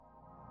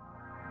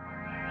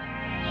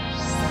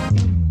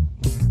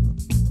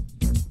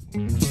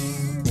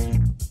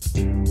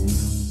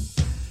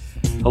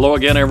Hello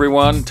again,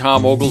 everyone.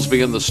 Tom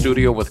Oglesby in the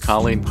studio with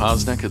Colleen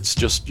Posnick. It's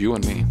just you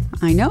and me.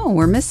 I know.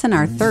 We're missing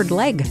our third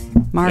leg.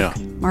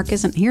 Mark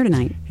isn't here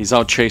tonight. He's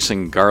out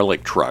chasing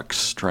garlic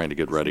trucks, trying to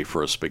get ready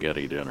for a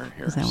spaghetti dinner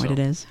here. Is that what it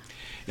is?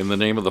 In the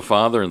name of the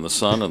Father, and the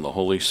Son, and the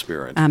Holy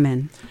Spirit.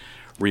 Amen.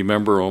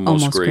 Remember, O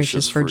most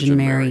gracious Virgin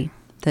Mary,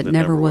 that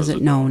never was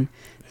it known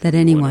that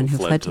anyone who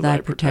fled to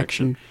thy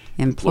protection,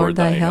 implored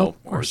thy help,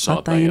 or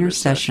sought thy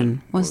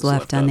intercession, was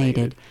left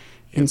unaided.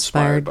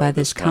 Inspired by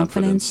this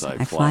confidence,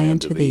 I fly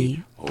unto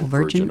thee, O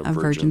Virgin of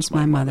Virgins,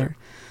 my Mother.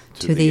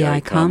 To thee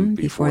I come,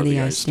 before thee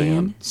I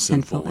stand,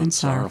 sinful and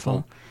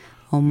sorrowful.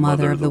 O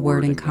Mother of the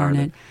Word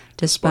incarnate,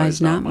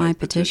 despise not my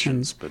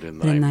petitions, but in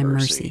thy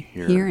mercy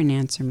hear and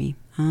answer me.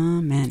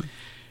 Amen.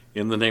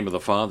 In the name of the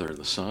Father,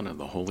 the Son, and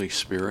the Holy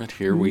Spirit,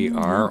 here we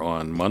are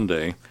on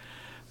Monday,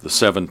 the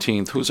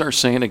 17th. Who's our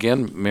saint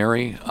again?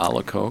 Mary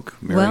Alacoque?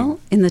 Well,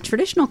 in the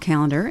traditional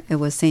calendar, it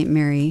was Margaret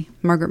Mary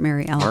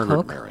Alacoque.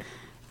 Margaret Mary.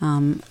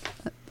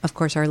 Of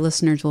course, our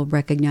listeners will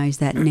recognize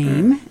that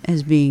name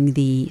as being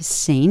the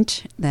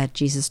saint that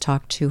Jesus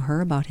talked to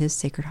her about his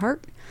Sacred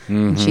Heart.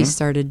 Mm-hmm. And she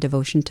started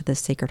devotion to the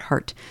Sacred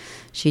Heart.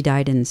 She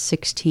died in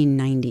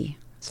 1690.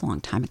 It's a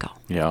long time ago.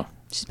 Yeah.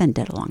 She's been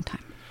dead a long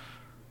time.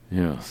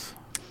 Yes.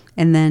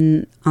 And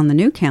then on the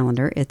new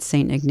calendar, it's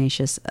St.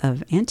 Ignatius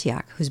of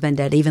Antioch, who's been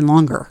dead even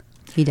longer.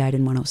 He died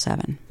in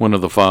 107. One of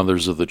the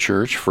fathers of the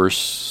church,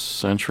 1st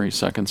century,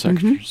 2nd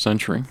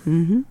century.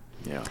 Mm-hmm.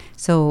 Yeah.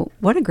 So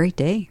what a great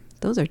day.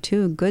 Those are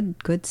two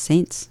good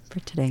saints for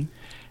today.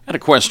 I had a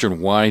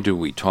question, why do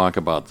we talk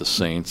about the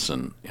saints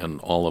and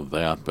all of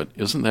that? But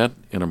isn't that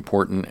an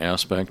important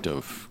aspect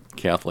of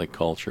Catholic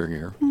culture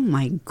here? Oh,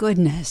 my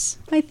goodness.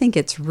 I think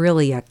it's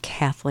really a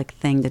Catholic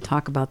thing to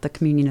talk about the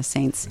communion of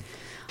saints.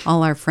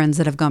 All our friends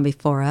that have gone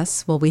before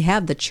us, well, we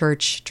have the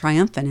church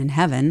triumphant in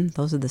heaven.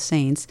 Those are the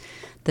saints.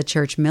 The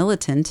church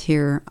militant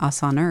here,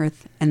 us on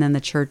earth, and then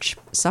the church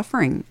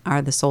suffering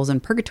are the souls in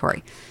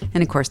purgatory.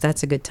 And, of course,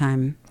 that's a good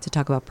time to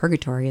talk about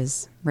purgatory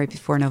is right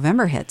before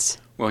November hits.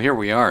 Well, here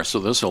we are. So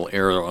this will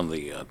air on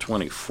the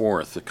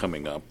 24th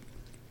coming up,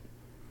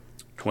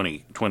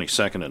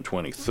 22nd and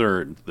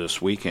 23rd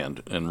this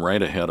weekend, and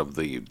right ahead of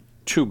the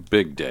two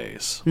big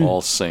days,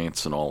 All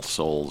Saints and All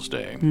Souls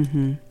Day.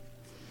 Mm-hmm.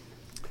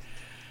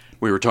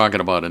 We were talking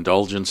about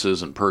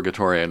indulgences and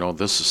purgatory. I know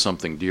this is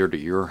something dear to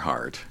your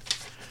heart.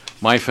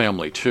 My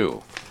family,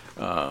 too.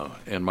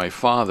 And my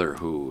father,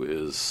 who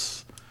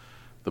is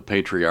the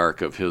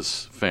patriarch of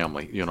his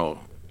family, you know,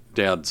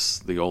 Dad's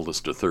the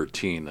oldest of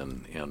 13,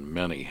 and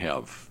many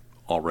have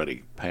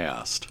already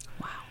passed.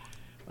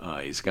 Wow.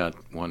 He's got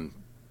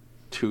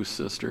two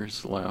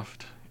sisters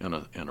left and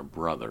a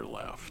brother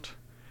left.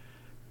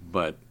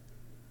 But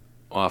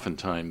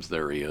oftentimes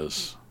there he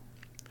is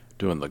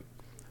doing the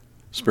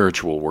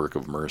spiritual work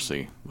of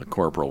mercy, the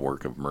corporal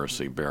work of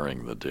mercy,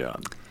 burying the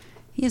dead.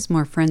 He has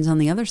more friends on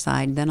the other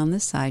side than on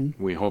this side.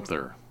 We hope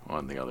they're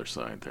on the other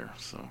side there.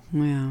 So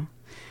yeah.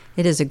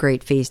 It is a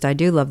great feast. I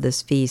do love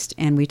this feast.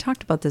 And we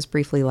talked about this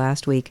briefly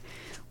last week,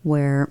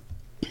 where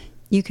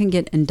you can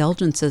get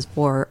indulgences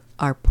for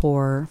our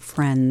poor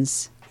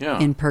friends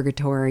in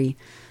purgatory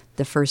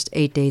the first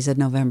 8 days of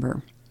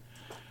November.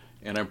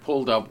 And I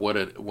pulled up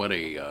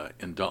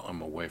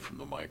I'm away from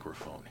the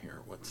microphone here.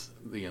 What's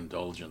the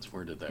indulgence?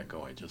 Where did that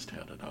go? I just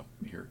had it up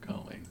here,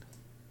 Colleen.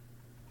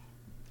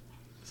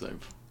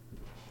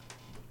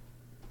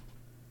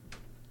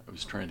 I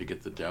was trying to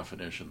get the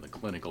definition, the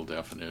clinical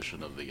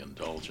definition of the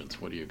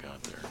indulgence. What do you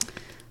got there?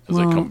 As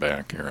I come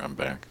back here, I'm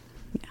back.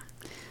 Yeah.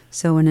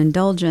 So an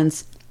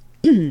indulgence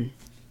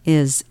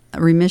is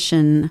a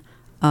remission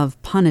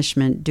of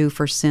punishment due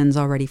for sins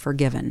already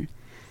forgiven.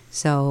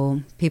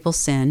 So people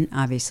sin,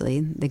 obviously.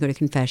 They go to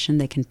confession,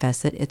 they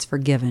confess it, it's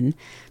forgiven.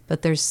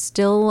 But there's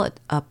still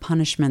a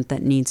punishment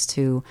that needs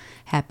to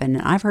happen.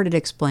 And I've heard it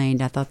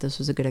explained. I thought this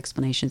was a good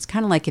explanation. It's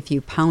kind of like if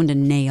you pound a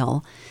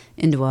nail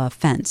into a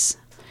fence,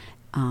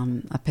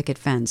 a picket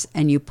fence,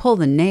 and you pull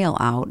the nail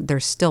out,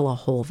 there's still a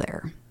hole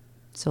there.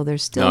 So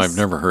there's still... No, I've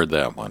never heard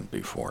that one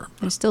before.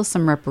 There's still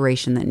some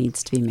reparation that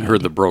needs to be made. I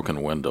heard the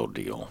broken window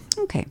deal.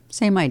 Okay,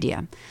 same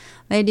idea.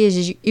 The idea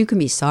is you can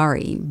be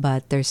sorry,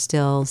 but there's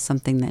still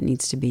something that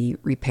needs to be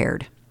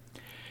repaired.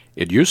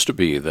 It used to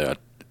be that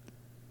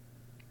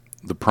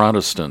the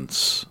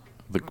Protestant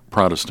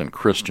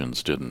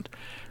Christians didn't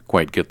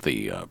quite get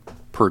the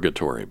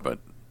purgatory, but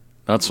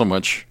not so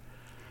much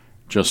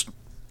just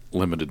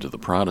limited to the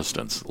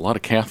Protestants. A lot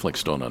of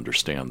Catholics don't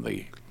understand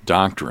the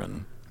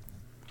doctrine.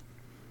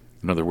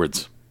 In other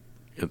words,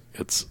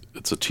 it's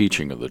a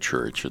teaching of the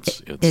church.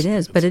 It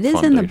is, but it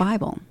is in the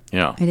Bible.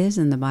 Yeah. It is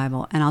in the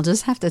Bible. And I'll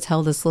just have to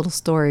tell this little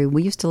story.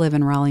 We used to live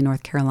in Raleigh,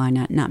 North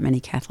Carolina, not many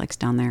Catholics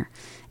down there.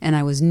 And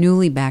I was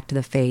newly back to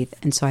the faith,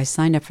 and so I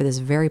signed up for this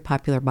very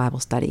popular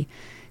Bible study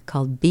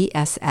called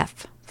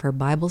BSF, for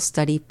Bible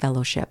Study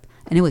Fellowship.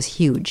 And it was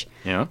huge.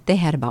 Yeah. They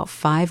had about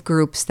 5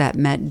 groups that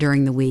met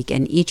during the week,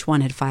 and each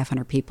one had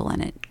 500 people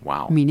in it.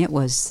 Wow. I mean, it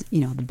was,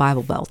 the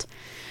Bible Belt.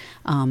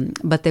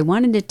 But they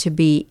wanted it to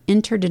be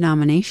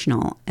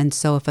interdenominational. And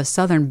so if a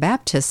Southern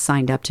Baptist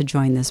signed up to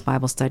join this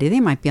Bible study, they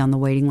might be on the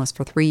waiting list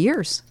for 3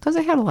 years because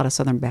they had a lot of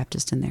Southern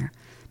Baptists in there.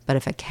 But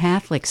if a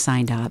Catholic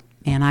signed up,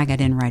 and I got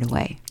in right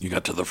away. You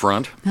got to the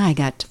front? I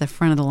got to the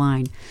front of the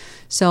line.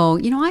 So,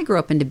 I grew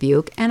up in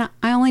Dubuque, and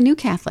I only knew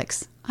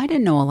Catholics. I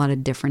didn't know a lot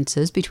of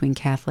differences between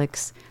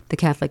Catholics, the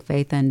Catholic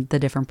faith, and the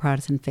different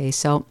Protestant faiths.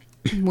 So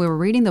we were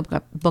reading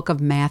the book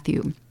of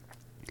Matthew,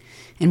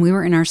 and we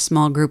were in our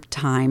small group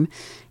time,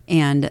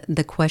 and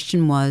the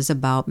question was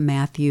about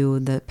Matthew,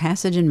 the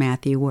passage in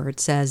Matthew where it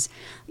says,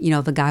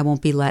 the guy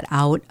won't be let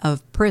out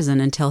of prison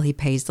until he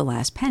pays the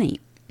last penny.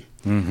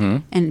 Mm-hmm.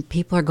 And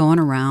people are going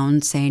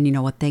around saying,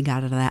 what they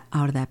got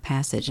out of that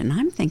passage. And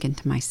I'm thinking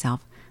to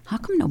myself, how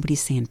come nobody's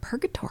saying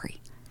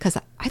purgatory? Because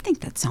I think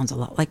that sounds a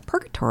lot like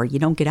purgatory. You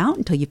don't get out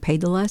until you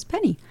paid the last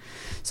penny.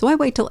 So I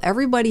wait till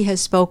everybody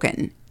has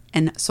spoken.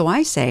 And so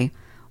I say,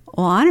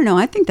 well, I don't know.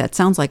 I think that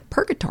sounds like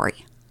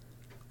purgatory.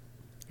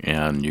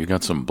 And you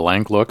got some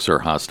blank looks or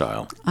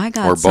hostile? I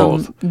got or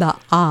both.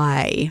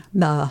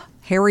 the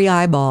hairy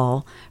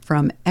eyeball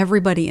from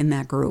everybody in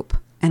that group.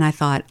 And I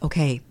thought,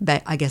 okay,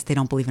 I guess they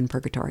don't believe in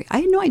purgatory. I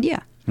had no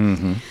idea.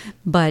 Mm-hmm.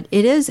 But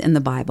it is in the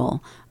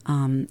Bible.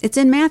 It's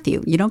in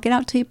Matthew. You don't get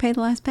out till you pay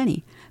the last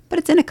penny. But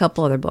it's in a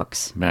couple other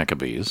books.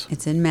 Maccabees.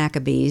 It's in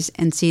Maccabees.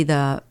 And see,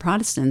 the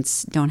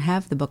Protestants don't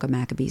have the book of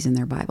Maccabees in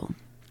their Bible.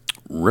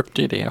 Ripped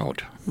it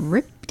out.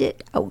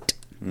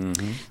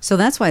 Mm-hmm. So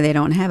that's why they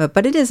don't have it.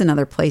 But it is in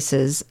other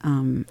places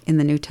in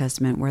the New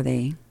Testament where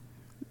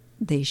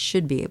they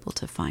should be able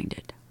to find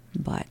it.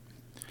 But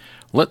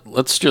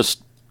let's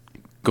just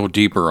go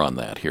deeper on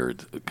that here,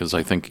 because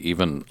I think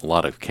even a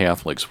lot of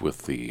Catholics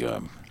with the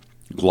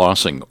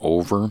glossing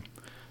over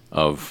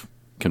of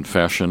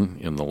confession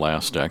in the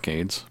last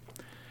decades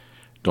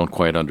don't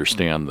quite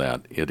understand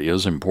that it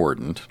is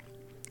important.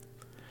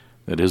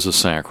 It is a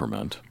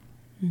sacrament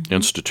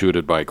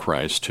instituted by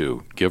Christ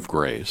to give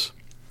grace,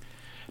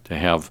 to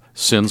have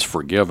sins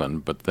forgiven,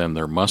 but then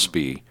there must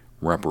be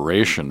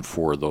reparation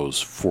for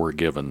those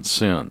forgiven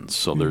sins.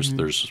 So there's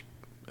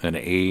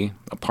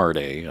a part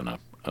A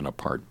and a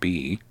part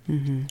B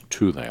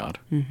to that.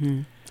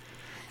 Mm-hmm.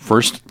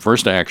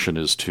 First action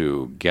is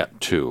to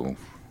get to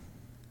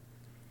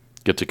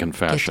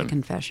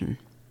confession.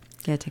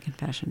 Get to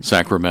confession.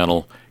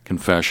 Sacramental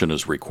confession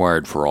is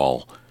required for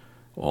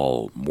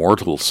all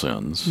mortal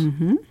sins.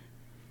 Mm-hmm.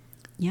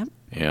 Yep.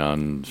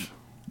 And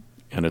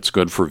it's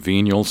good for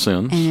venial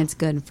sins. And it's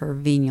good for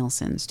venial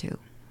sins too.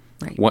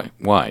 Right.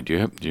 Why?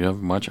 Do you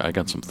have much? I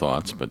got some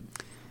thoughts, but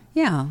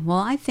yeah, well,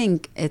 I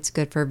think it's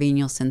good for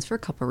venial sins for a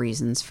couple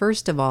reasons.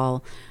 First of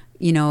all,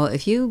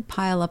 if you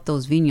pile up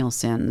those venial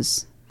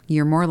sins,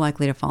 you're more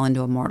likely to fall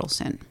into a mortal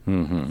sin.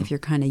 Mm-hmm. If you're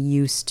kind of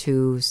used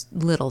to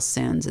little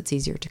sins, it's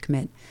easier to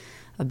commit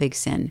a big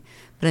sin.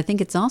 But I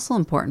think it's also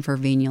important for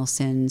venial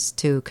sins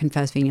to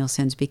confess venial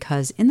sins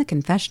because in the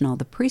confessional,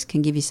 the priest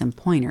can give you some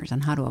pointers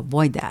on how to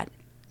avoid that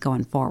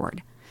going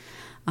forward.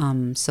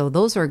 So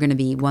those are going to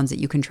be ones that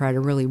you can try to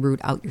really root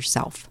out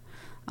yourself.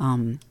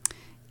 And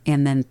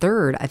then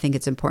third, I think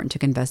it's important to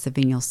confess the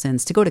venial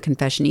sins, to go to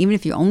confession, even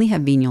if you only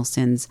have venial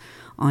sins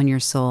on your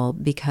soul,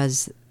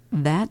 because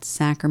that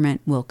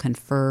sacrament will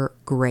confer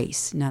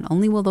grace. Not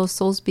only will those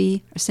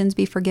sins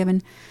be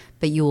forgiven,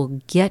 but you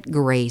will get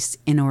grace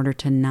in order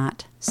to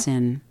not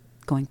sin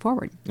going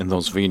forward. And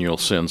those venial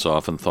sins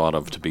often thought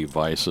of to be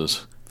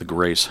vices. The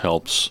grace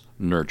helps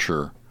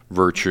nurture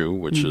virtue,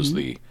 which is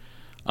the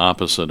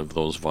opposite of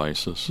those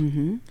vices.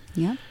 Mm-hmm.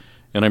 Yeah.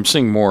 And I'm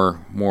seeing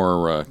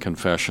more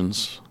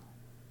confessions.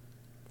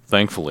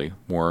 Thankfully,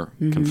 more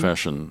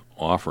confession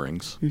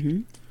offerings.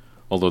 Mm-hmm.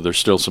 Although there's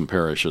still some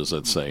parishes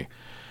that say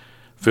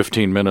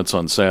 15 minutes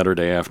on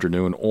Saturday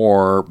afternoon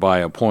or by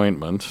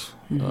appointment.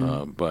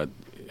 But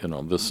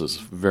this is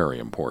very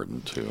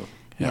important to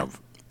have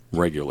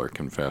regular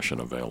confession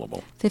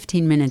available.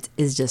 15 minutes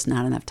is just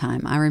not enough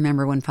time. I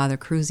remember when Father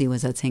Cruzy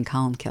was at St.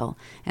 Columkill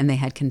and they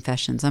had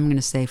confessions, I'm going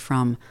to say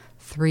from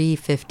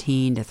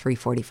 3:15 to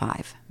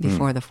 3:45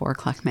 before the 4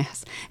 o'clock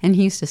Mass. And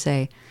he used to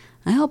say,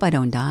 I hope I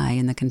don't die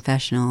in the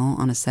confessional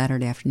on a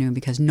Saturday afternoon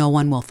because no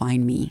one will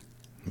find me.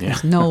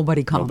 Because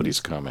nobody comes. Nobody's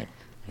coming.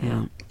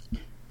 Yeah.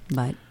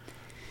 But,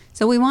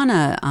 so we want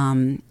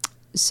to,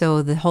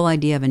 so the whole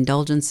idea of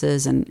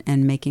indulgences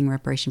and making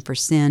reparation for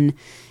sin,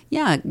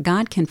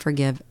 God can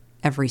forgive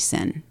every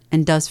sin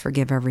and does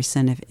forgive every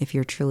sin if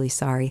you're truly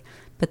sorry.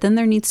 But then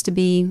you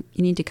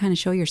need to kind of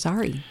show you're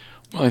sorry.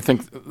 Well, I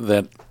think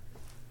that,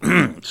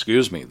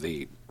 excuse me,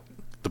 the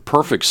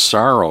perfect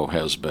sorrow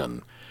has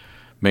been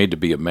made to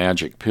be a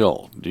magic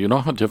pill. Do you know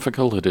how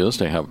difficult it is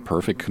to have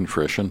perfect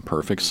contrition,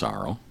 perfect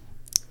sorrow?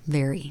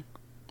 Very,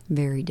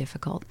 very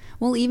difficult.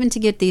 Well, even to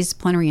get these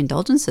plenary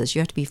indulgences, you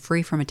have to be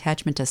free from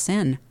attachment to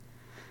sin.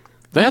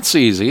 That's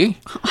easy.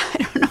 I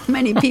don't know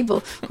many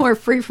people who are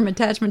free from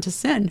attachment to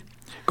sin.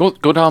 Go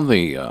down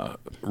the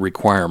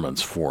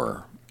requirements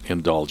for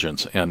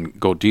indulgence and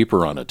go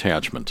deeper on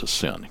attachment to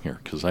sin here,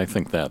 because I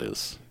think that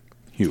is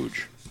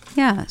huge.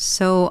 Yeah,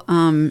 so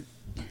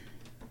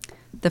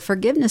the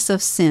forgiveness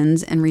of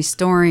sins and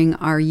restoring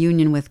our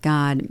union with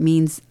God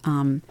means,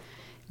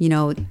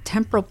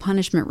 temporal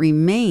punishment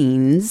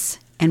remains,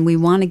 and we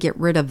want to get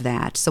rid of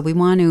that. So we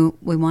want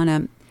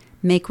to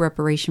make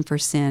reparation for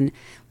sin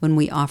when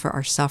we offer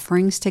our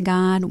sufferings to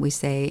God. We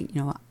say,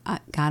 God,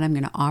 I'm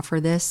going to offer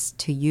this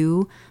to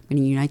you. I'm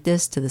going to unite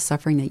this to the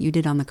suffering that you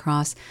did on the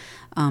cross,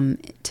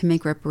 to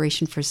make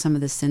reparation for some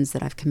of the sins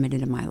that I've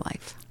committed in my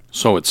life.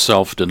 So it's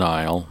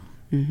self-denial,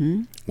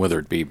 whether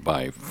it be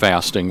by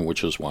fasting,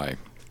 which is why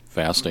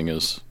fasting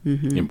is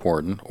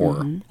important,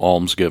 or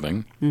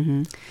almsgiving.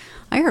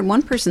 I heard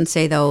one person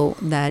say, though,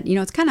 that,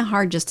 it's kind of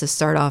hard just to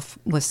start off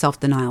with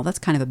self-denial. That's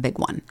kind of a big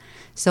one.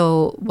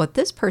 So what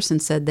this person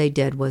said they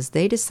did was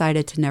they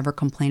decided to never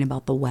complain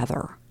about the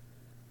weather.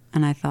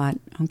 And I thought,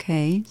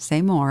 okay,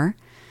 say more.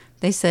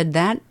 They said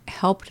that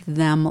helped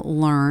them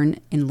learn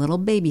in little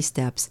baby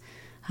steps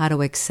how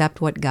to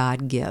accept what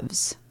God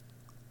gives.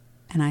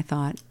 And I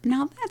thought,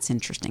 now that's an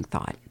interesting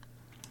thought.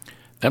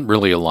 That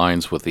really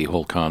aligns with the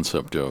whole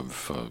concept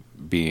of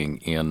being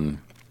in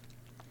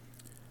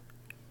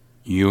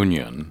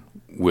union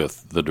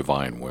with the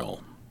divine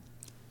will.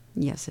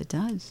 Yes, it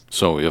does.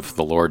 So if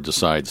the Lord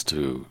decides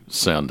to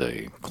send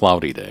a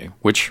cloudy day,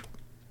 which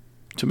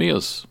to me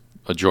is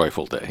a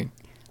joyful day,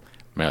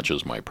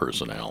 matches my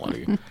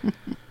personality,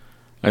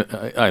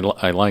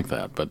 I like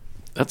that. But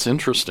that's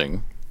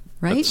interesting,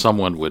 right? That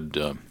someone would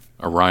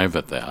arrive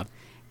at that.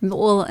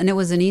 Well, and it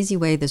was an easy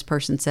way, this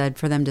person said,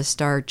 for them to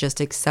start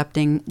just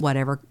accepting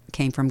whatever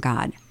came from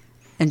God.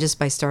 And just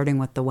by starting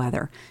with the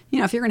weather.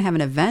 If you're going to have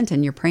an event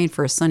and you're praying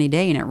for a sunny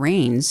day and it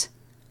rains,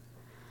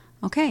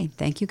 okay,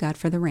 thank you, God,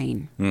 for the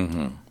rain.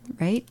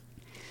 Right?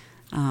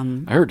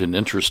 I heard an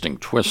interesting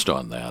twist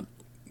on that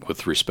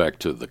with respect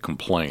to the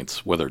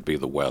complaints, whether it be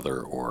the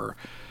weather or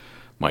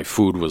my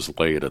food was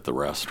late at the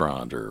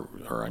restaurant or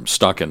I'm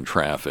stuck in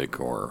traffic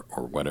or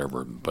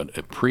whatever. But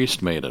a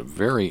priest made a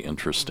very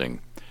interesting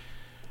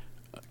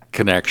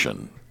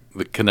connection,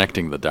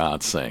 connecting the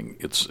dots, saying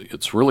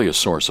it's really a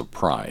source of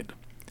pride.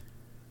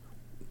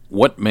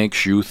 What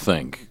makes you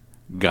think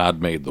God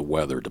made the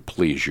weather to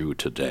please you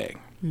today?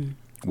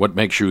 What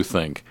makes you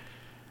think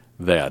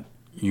that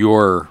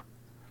you're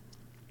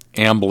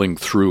ambling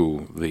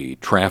through the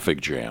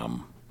traffic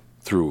jam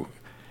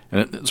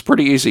and it's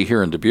pretty easy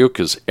here in Dubuque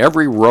because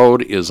every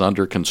road is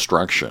under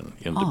construction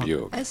in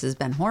Dubuque. This has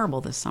been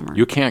horrible this summer.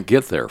 You can't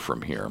get there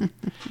from here.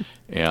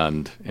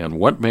 and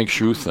what makes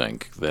you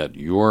think that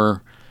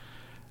your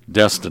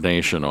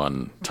destination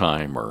on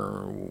time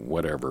or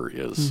whatever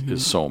is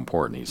so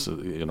important? He said,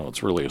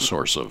 it's really a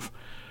source of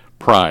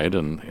pride,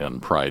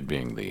 and pride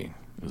being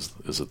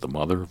is it the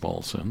mother of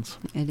all sins?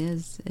 It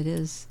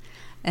is.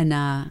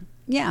 And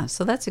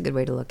so that's a good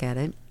way to look at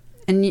it.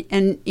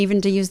 And even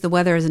to use the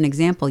weather as an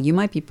example, you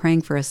might be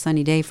praying for a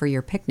sunny day for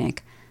your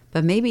picnic,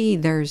 but maybe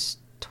there's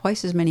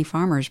twice as many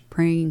farmers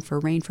praying for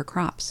rain for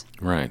crops.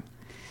 Right.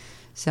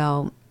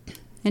 So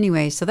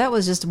anyway, so that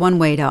was just one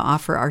way to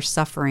offer our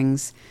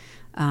sufferings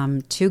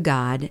to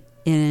God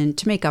and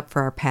to make up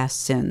for our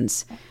past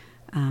sins.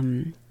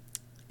 And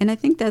I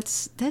think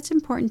that's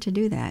important to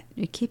do that.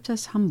 It keeps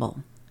us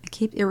humble.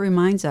 It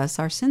reminds us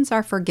our sins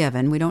are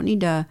forgiven. We don't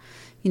need to,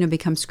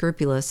 become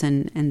scrupulous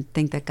and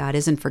think that God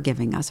isn't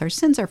forgiving us. Our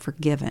sins are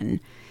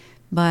forgiven,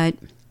 but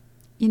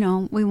we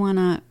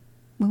want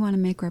to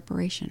make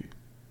reparation.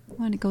 We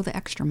want to go the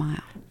extra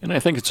mile. And I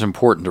think it's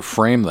important to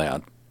frame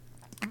that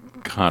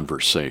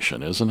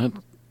conversation, isn't it?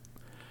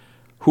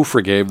 Who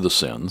forgave the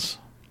sins?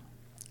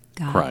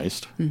 God.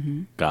 Christ,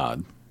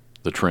 God,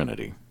 the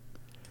Trinity.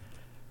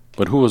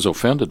 But who was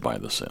offended by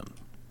the sin?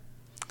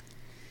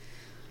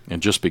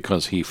 And just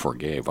because he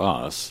forgave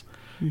us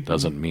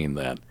doesn't mean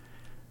that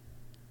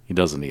he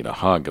doesn't need a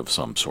hug of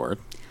some sort.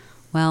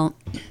 Well,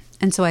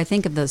 and so I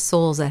think of the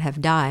souls that have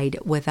died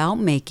without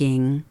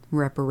making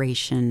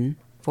reparation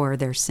for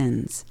their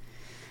sins.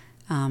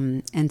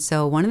 And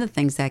so one of the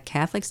things that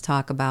Catholics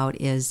talk about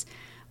is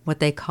what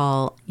they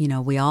call,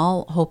 we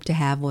all hope to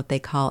have what they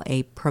call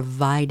a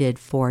provided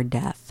for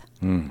death.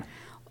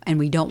 And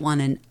we don't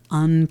want an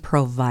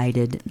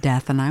unprovided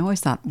death. And I always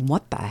thought,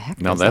 what the heck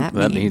does that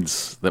mean?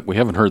 We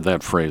haven't heard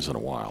that phrase in a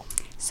while.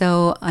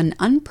 So an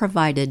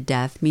unprovided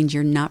death means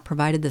you're not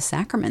provided the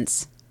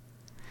sacraments.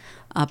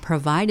 A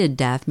provided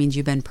death means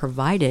you've been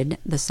provided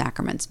the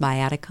sacraments,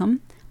 viaticum,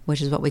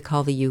 which is what we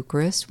call the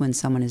Eucharist when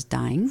someone is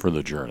dying. For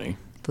the journey.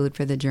 Food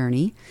for the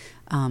journey.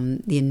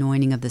 The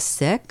anointing of the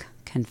sick,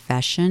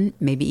 confession,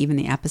 maybe even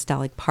the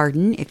apostolic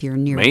pardon if you're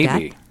near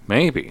death.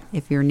 Maybe.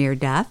 If you're near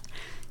death,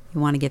 you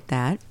want to get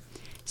that.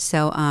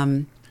 So,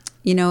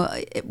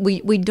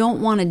 we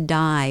don't want to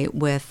die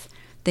with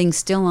things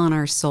still on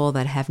our soul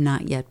that have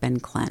not yet been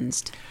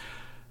cleansed.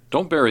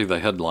 Don't bury the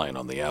headline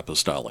on the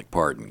apostolic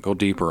pardon. Go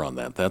deeper on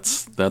that.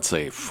 That's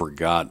a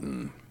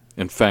forgotten.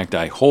 In fact,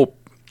 I hope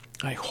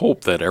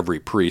that every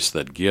priest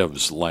that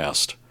gives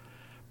last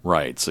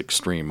rites,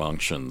 extreme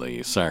unction,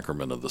 the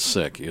sacrament of the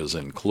sick, is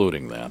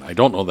including that. I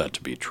don't know that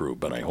to be true,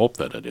 but I hope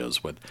that it is.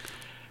 But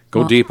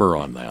Go deeper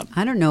on that.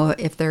 I don't know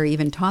if they're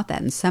even taught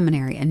that in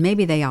seminary, and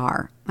maybe they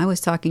are. I was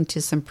talking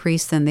to some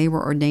priests, and they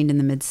were ordained in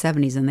the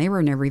mid-'70s, and they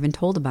were never even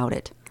told about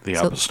it. The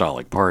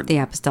apostolic pardon.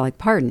 The apostolic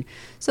pardon.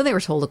 So they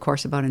were told, of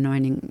course, about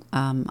anointing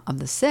of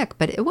the sick,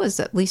 but it was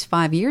at least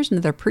 5 years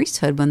into their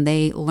priesthood when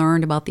they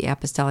learned about the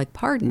apostolic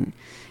pardon.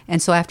 And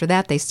so after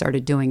that, they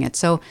started doing it.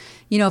 So,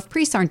 if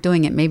priests aren't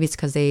doing it, maybe it's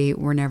because they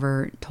were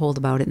never told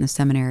about it in the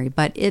seminary.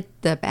 But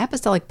the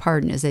apostolic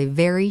pardon is a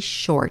very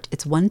short,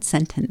 it's one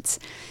sentence.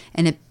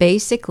 And it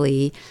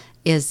basically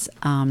is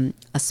a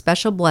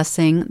special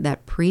blessing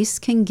that priests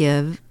can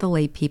give the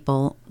lay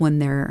people when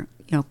they're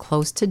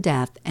close to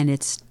death, and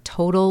it's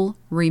total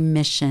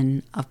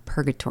remission of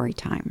purgatory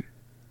time.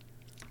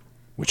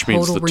 Which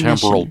means the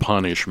temporal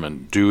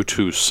punishment due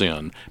to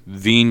sin,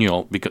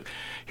 venial, because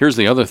here's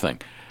the other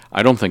thing.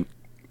 I don't think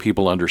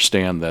people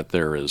understand that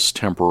there is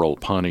temporal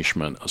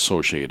punishment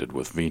associated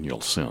with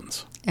venial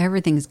sins.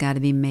 Everything's got to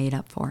be made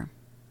up for.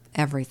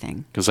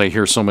 Everything. Because I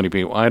hear so many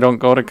people, I don't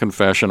go to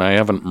confession, I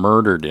haven't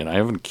murdered and I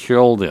haven't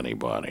killed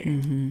anybody.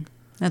 Mm-hmm.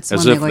 That's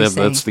as if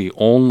that's the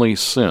only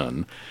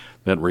sin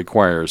that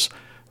requires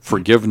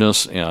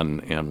forgiveness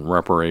and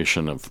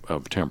reparation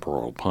of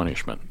temporal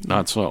punishment.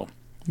 Not so.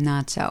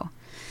 Not so.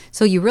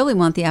 So you really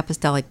want the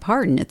apostolic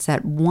pardon. It's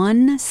that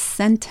one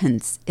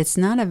sentence. It's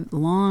not a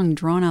long,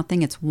 drawn-out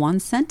thing. It's one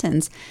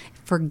sentence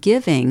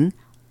forgiving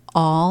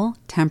all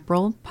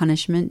temporal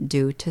punishment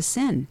due to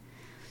sin.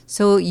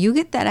 So you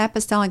get that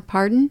apostolic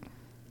pardon,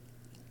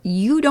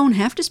 you don't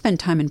have to spend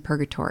time in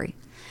purgatory.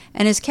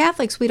 And as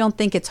Catholics, we don't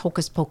think it's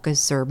hocus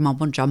pocus or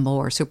mumbo jumbo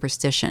or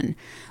superstition.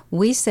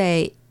 We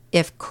say,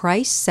 if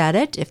Christ said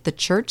it, if the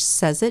church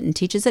says it and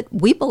teaches it,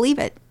 we believe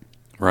it.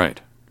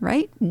 Right.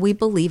 Right? We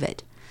believe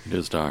it. It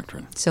is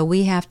doctrine. So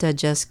we have to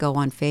just go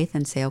on faith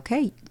and say,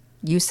 okay,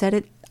 you said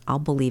it, I'll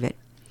believe it.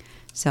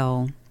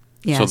 So,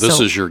 yeah. So this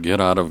is your get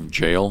out of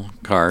jail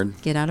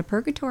card? Get out of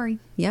purgatory.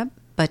 Yep.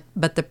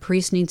 But the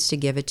priest needs to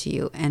give it to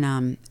you.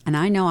 And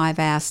I know I've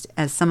asked,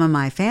 as some of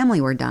my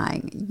family were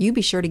dying, you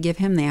be sure to give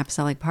him the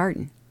apostolic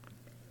pardon.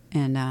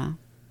 And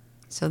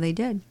so they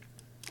did.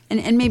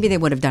 And maybe they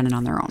would have done it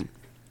on their own.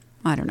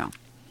 I don't know.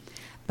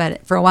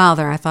 But for a while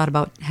there, I thought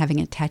about having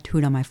it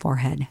tattooed on my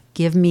forehead.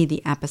 Give me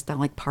the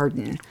apostolic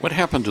pardon. What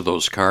happened to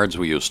those cards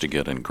we used to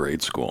get in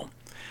grade school?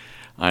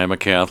 I am a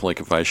Catholic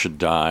if I should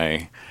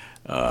die.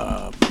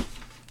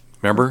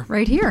 Remember?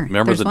 Right here.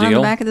 Remember the deal? There's one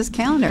on the back of this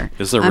calendar.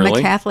 Is there I'm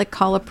really? a Catholic,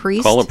 call a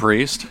priest. Call a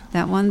priest?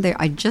 That one there.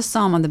 I just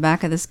saw him on the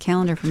back of this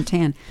calendar from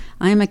TAN.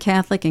 I am a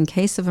Catholic. In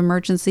case of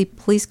emergency,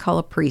 please call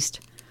a priest.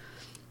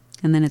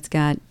 And then it's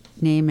got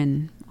name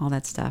and all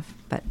that stuff.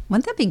 But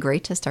wouldn't that be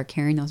great to start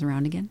carrying those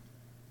around again?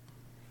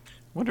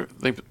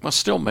 They must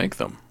still make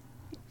them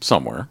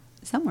somewhere.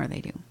 Somewhere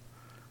they do.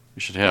 We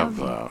should have.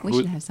 We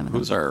should have some of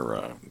those. Who's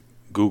our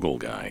Google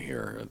guy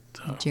here?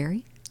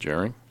 Jerry?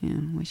 Jerry? Yeah,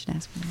 we should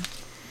ask for that.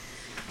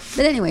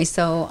 But anyway,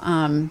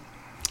 so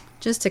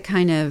just to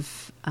kind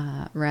of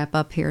wrap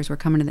up here as we're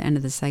coming to the end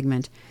of the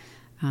segment,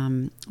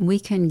 we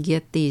can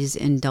get these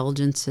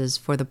indulgences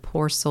for the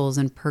poor souls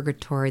in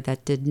purgatory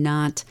that did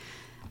not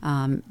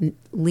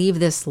leave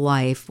this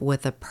life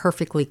with a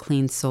perfectly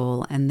clean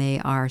soul, and they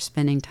are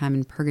spending time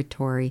in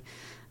purgatory,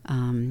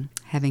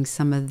 having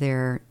some of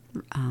their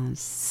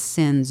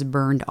sins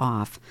burned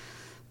off.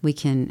 We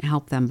can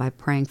help them by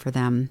praying for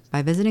them,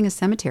 by visiting a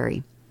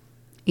cemetery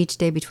each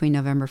day between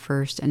November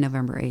 1st and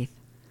November 8th.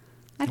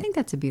 I think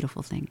that's a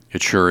beautiful thing.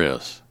 It sure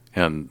is.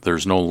 And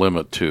there's no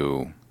limit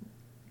to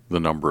the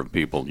number of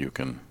people you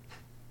can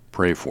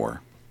pray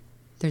for.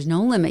 There's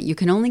no limit. You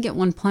can only get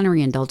one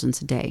plenary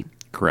indulgence a day.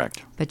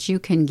 Correct. But you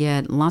can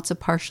get lots of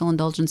partial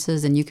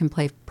indulgences, and you can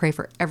pray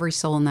for every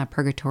soul in that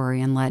purgatory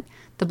and let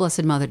the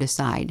Blessed Mother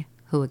decide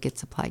who it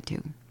gets applied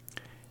to.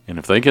 And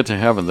if they get to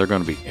heaven, they're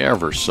going to be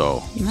ever so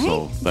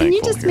thankful. And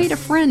you just made a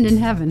friend in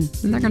heaven,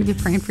 and they're going to be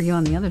praying for you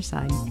on the other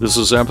side. This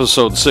is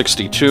episode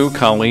 62.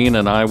 Colleen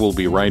and I will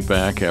be right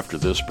back after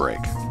this break.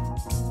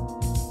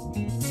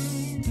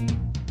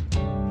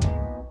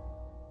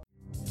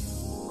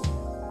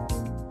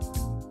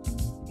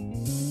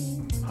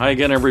 Hi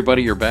again,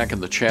 everybody. You're back in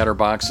the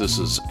Chatterbox. This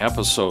is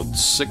episode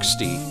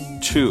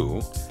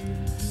 62.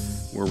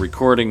 We're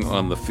recording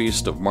on the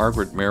feast of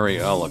Margaret Mary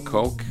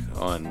Alacoque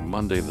on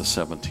Monday, the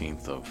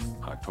 17th of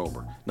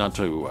October. Not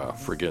to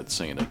forget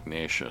St.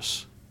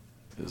 Ignatius.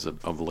 Is it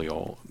of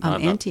Loyola?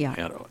 Of Antioch.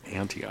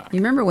 Antioch. You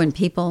remember when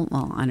people,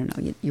 well, I don't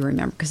know, you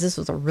remember, because this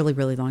was a really,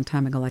 really long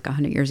time ago, like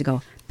 100 years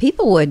ago,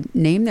 people would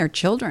name their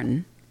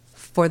children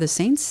for the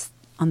saints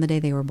on the day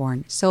they were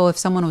born. So if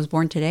someone was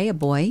born today, a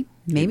boy,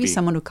 maybe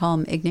someone would call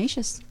him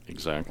Ignatius.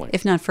 Exactly.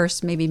 If not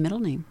first, maybe middle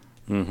name.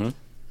 Mm-hmm.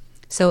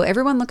 So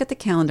everyone look at the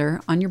calendar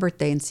on your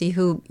birthday and see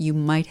who you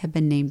might have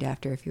been named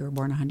after if you were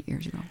born 100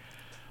 years ago.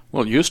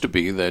 Well, it used to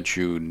be that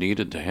you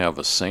needed to have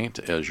a saint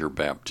as your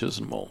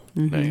baptismal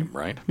name,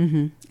 right?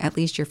 Mm-hmm. At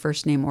least your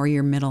first name or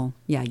your middle,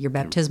 your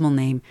baptismal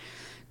name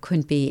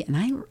couldn't be. And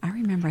I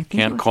remember, I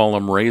think Can't call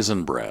them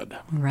raisin bread.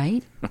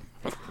 Right?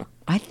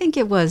 I think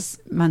it was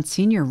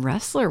Monsignor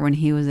Wrestler when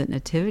he was at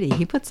Nativity.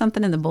 He put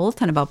something in the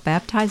bulletin about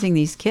baptizing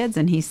these kids,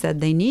 and he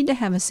said they need to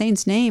have a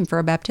saint's name for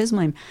a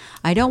baptismal name.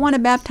 I don't want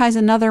to baptize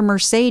another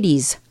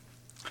Mercedes,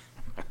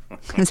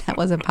 because that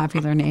was a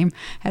popular name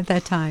at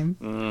that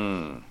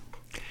time.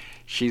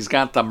 She's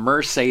got the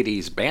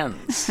Mercedes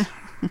Benz.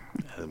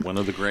 One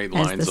of the great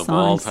As lines the of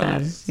all song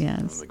time. says, yes.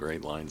 One of the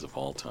great lines of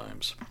all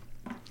times.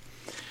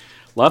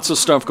 Lots of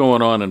stuff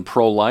going on in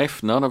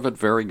pro-life, none of it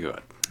very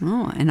good.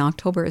 Oh, and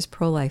October is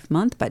pro-life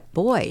month, but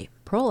boy,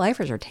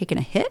 pro-lifers are taking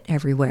a hit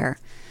everywhere.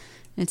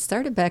 It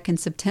started back in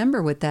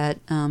September with that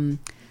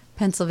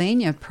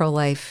Pennsylvania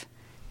pro-life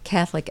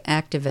Catholic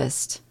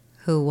activist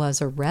who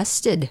was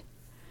arrested,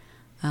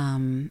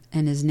 and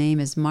his name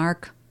is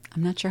Mark.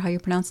 I'm not sure how you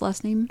pronounce the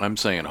last name. I'm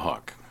saying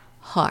Huck.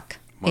 Huck.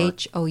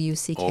 Mark,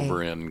 Houck.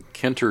 over in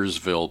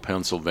Kintersville,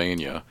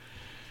 Pennsylvania,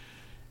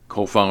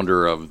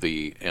 co-founder of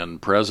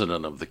and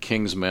president of the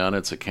King's Men.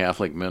 It's a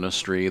Catholic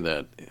ministry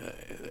that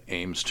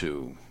aims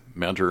to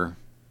mentor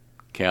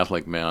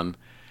Catholic men,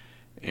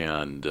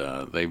 and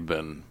they've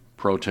been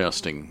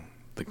protesting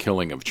the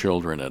killing of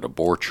children at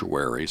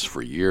abortuaries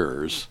for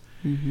years.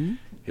 Mm-hmm.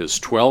 His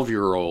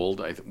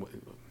 12-year-old,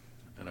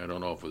 and I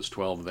don't know if it was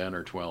 12 then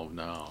or 12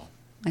 now.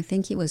 I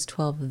think he was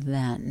 12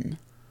 then.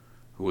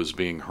 Who was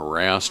being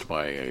harassed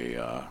by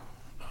a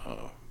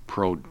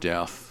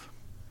pro-death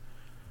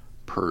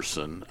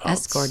person.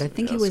 Escort. I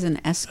think he was an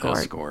escort.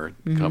 Escort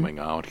coming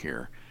out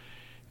here.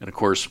 And, of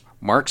course,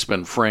 Mark's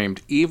been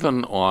framed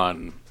even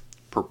on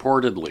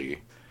purportedly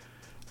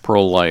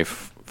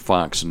pro-life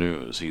Fox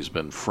News. He's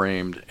been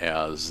framed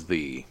as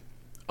the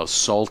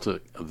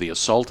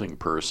assaulting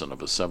person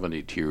of a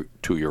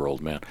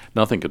 72-year-old man.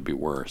 Nothing could be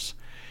worse.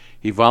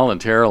 He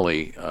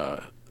voluntarily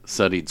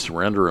said he'd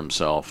surrender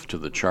himself to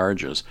the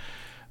charges.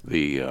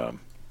 The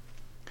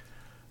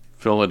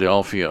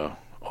Philadelphia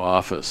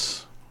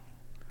office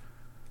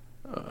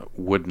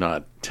would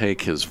not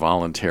take his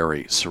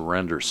voluntary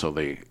surrender, so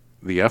the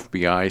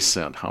FBI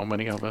sent how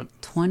many of it?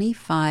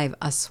 25,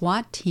 a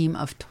SWAT team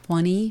of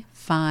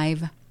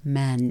 25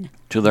 men.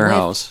 To their with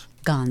house.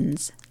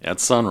 Guns. At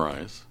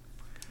sunrise.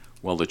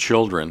 Well, the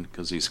children,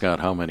 because he's got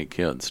how many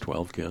kids?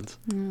 12 kids?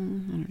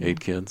 8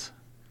 kids?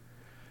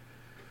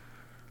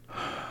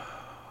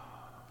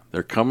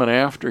 They're coming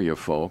after you,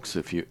 folks,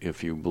 if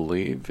you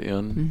believe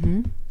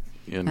in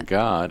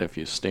God, if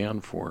you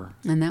stand for.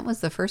 And that was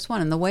the first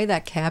one. And the way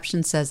that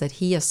caption says that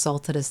he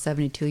assaulted a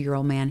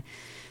 72-year-old man.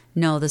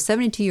 No, the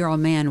 72-year-old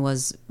man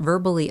was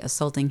verbally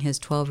assaulting his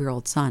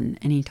 12-year-old son.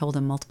 And he told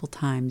him multiple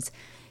times,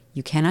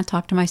 you cannot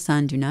talk to my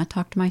son. Do not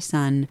talk to my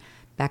son.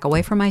 Back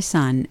away from my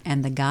son.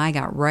 And the guy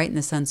got right in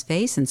the son's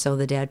face. And so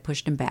the dad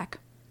pushed him back.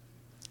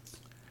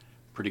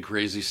 Pretty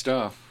crazy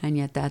stuff. And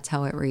yet that's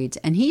how it reads.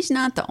 And he's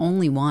not the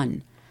only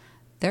one.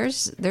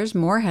 There's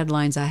more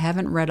headlines. I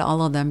haven't read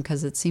all of them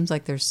because it seems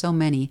like there's so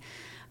many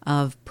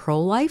of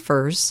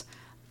pro-lifers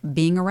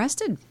being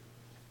arrested.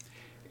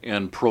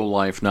 And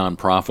pro-life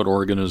nonprofit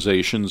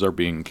organizations are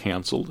being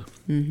canceled.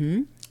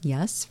 Mm-hmm.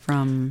 Yes,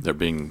 they're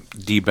being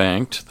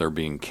debanked. They're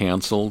being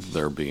canceled.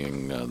 They're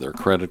being their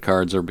credit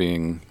cards are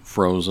being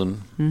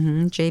frozen.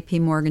 Mm-hmm. J.P.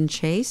 Morgan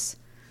Chase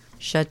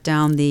shut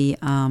down the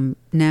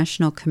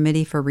National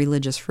Committee for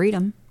Religious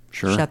Freedom.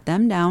 Sure. Shut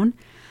them down.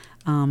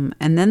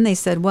 And then they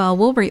said, well,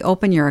 we'll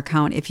reopen your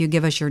account if you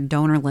give us your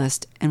donor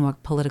list and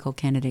what political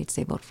candidates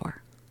they vote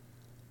for.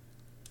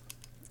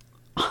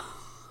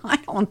 I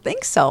don't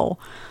think so.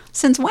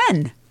 Since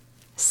when?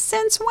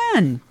 Since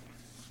when?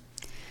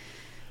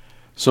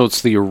 So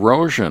it's the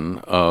erosion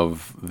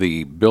of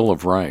the Bill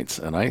of Rights.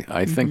 And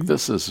I think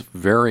this is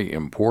very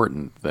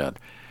important that,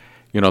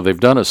 they've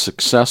done a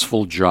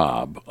successful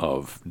job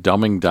of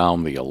dumbing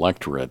down the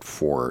electorate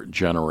for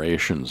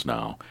generations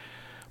now.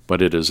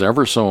 But it is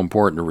ever so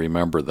important to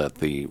remember that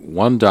the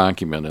one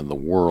document in the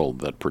world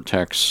that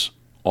protects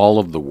all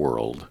of the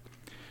world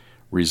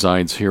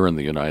resides here in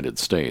the United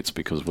States,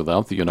 because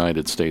without the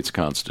United States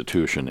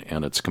Constitution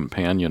and its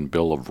companion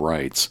Bill of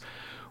Rights,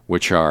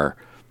 which are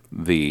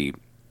the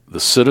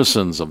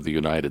citizens of the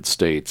United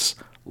States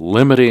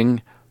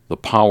limiting the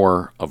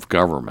power of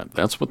government,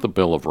 that's what the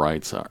Bill of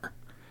Rights are.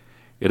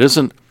 It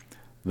isn't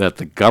that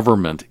the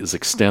government is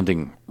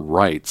extending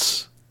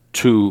rights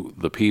to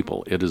the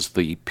people. It is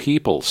the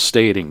people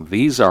stating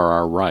these are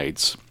our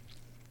rights,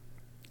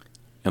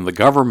 and the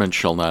government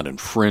shall not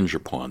infringe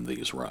upon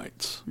these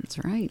rights. That's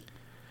right.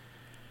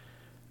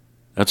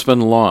 That's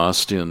been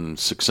lost in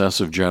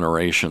successive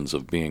generations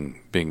of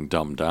being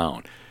dumbed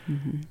down.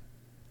 Mm-hmm.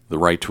 The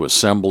right to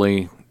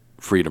assembly,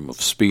 freedom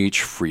of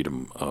speech,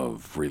 freedom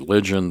of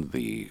religion,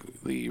 the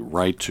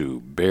right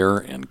to bear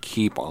and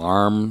keep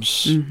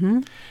arms. Mm-hmm.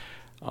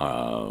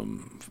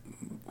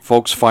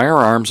 Folks,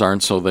 firearms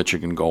aren't so that you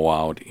can go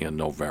out in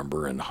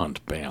November and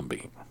hunt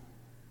Bambi.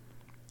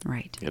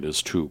 Right. It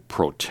is to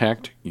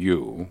protect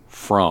you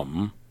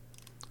from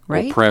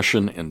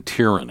oppression and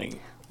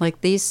tyranny. Like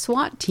these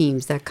SWAT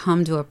teams that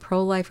come to a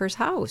pro-lifer's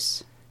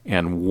house.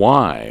 And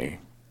why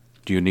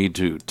do do you need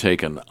to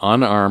take an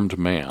unarmed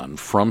man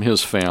from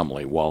his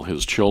family while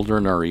his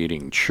children are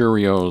eating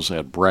Cheerios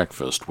at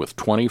breakfast with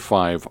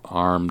 25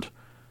 armed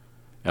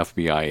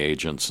FBI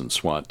agents and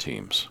SWAT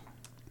teams?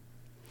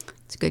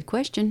 It's a good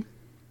question.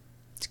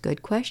 It's a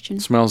good question.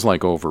 Smells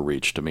like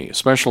overreach to me,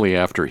 especially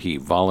after he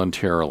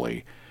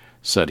voluntarily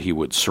said he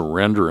would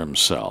surrender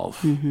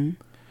himself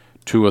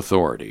to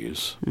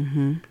authorities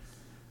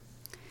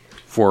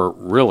for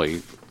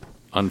really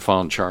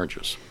unfound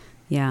charges.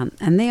 Yeah,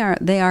 and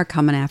they are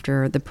coming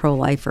after the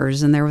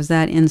pro-lifers, and there was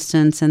that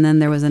instance, and then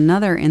there was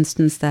another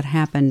instance that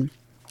happened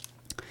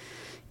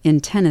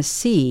in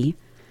Tennessee.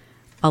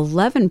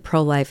 11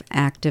 pro-life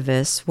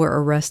activists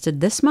were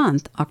arrested this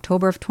month,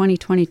 October of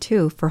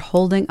 2022, for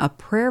holding a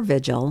prayer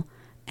vigil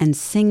and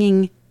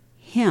singing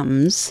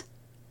hymns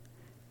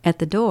at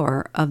the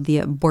door of the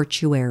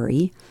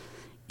abortuary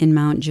in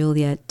Mount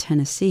Juliet,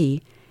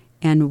 Tennessee.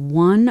 And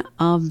one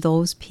of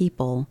those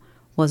people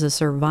was a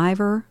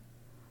survivor,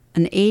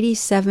 an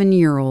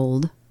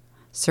 87-year-old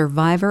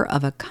survivor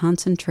of a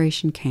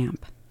concentration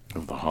camp.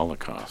 Of the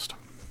Holocaust.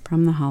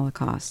 From the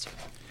Holocaust.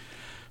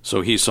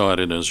 So he saw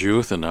it in his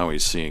youth, and now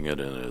he's seeing it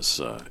in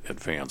his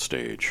advanced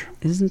age.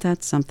 Isn't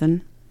that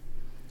something?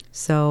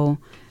 So,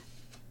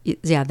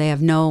 yeah, they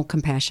have no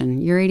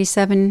compassion. You're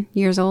 87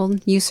 years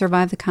old. You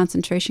survived the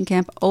concentration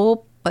camp.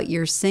 Oh, but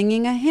you're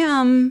singing a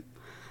hymn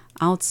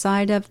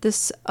outside of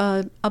this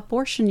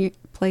abortion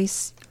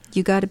place.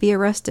 You got to be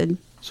arrested.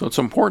 So it's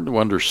important to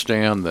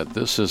understand that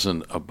this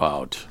isn't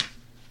about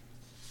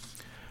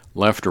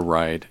left or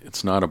right.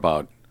 It's not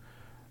about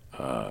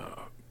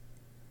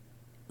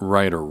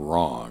right or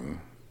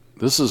wrong.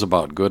 This is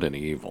about good and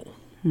evil.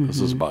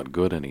 This is about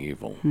good and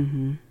evil.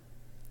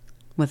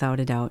 Without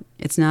a doubt.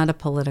 It's not a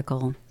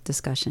political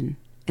discussion.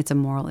 It's a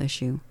moral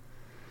issue.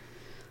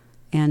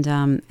 And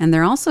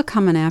they're also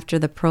coming after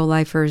the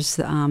pro-lifers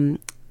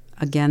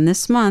again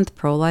this month,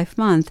 Pro-Life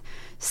Month,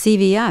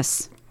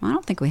 CVS. Well, I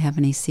don't think we have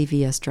any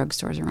CVS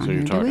drugstores around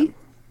here, do we?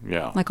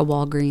 Yeah. Like a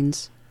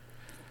Walgreens.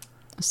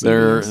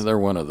 They're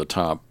one of the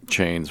top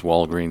chains,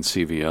 Walgreens,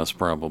 CVS,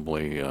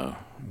 probably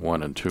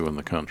 1 and 2 in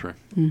the country.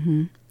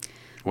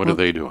 What are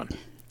they doing?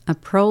 A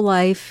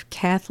pro-life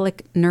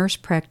Catholic nurse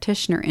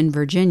practitioner in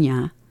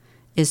Virginia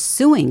is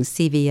suing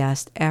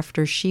CVS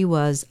after she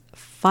was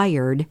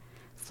fired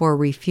for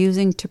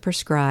refusing to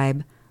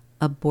prescribe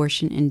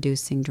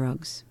abortion-inducing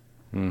drugs.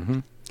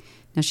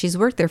 Now, she's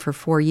worked there for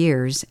 4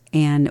 years,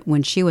 and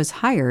when she was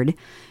hired,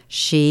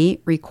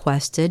 she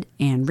requested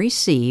and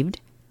received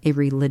a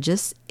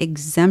religious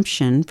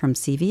exemption from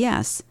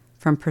CVS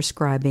from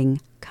prescribing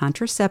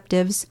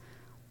contraceptives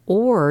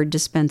or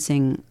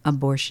dispensing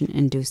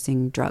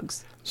abortion-inducing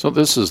drugs. So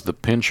this is the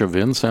pinch of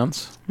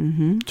incense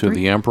to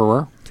the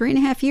emperor?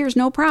 3.5 years,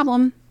 no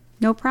problem.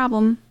 No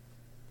problem.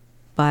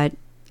 But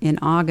in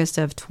August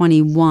of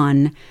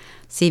 21,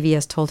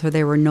 CVS told her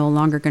they were no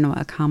longer going to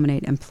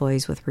accommodate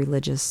employees with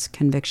religious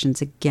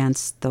convictions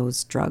against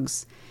those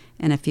drugs.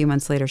 And a few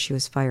months later, she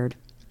was fired.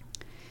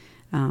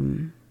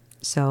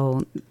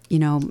 So, you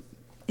know,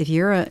 if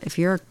you're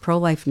a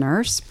pro-life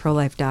nurse,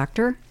 pro-life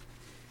doctor,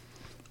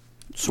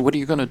 so what are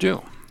you going to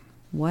do?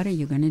 What are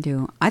you going to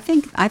do? I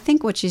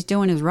think what she's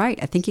doing is right.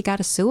 I think you got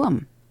to sue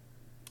them.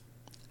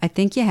 I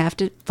think you have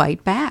to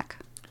fight back.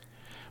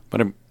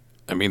 But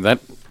I mean that.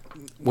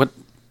 What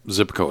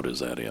zip code is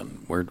that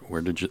in?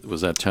 Where did you?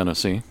 Was that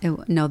Tennessee?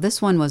 No, this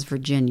one was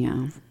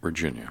Virginia.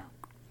 Virginia.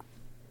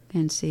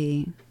 And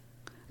see,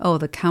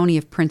 the county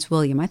of Prince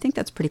William. I think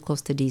that's pretty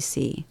close to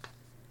D.C.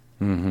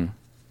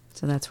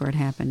 So that's where it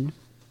happened.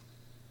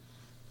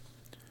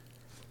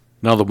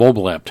 Now, the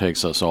mobile app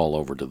takes us all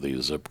over to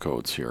these zip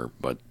codes here,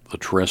 but the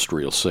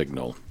terrestrial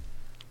signal,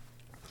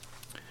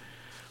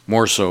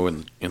 more so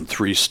in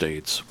 3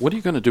 states. What are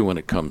you going to do when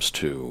it comes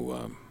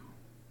to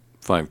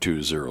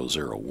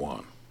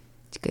 52001?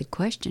 It's a good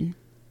question.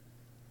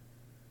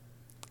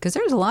 Because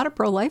there's a lot of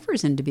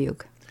pro-lifers in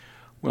Dubuque.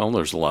 Well,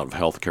 there's a lot of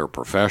healthcare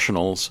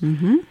professionals.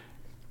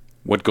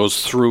 What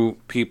goes through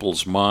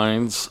people's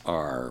minds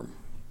are,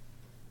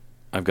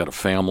 I've got a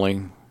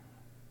family.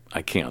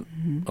 I can't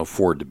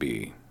afford to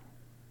be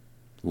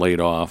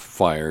laid off,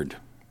 fired.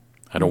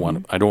 I don't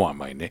want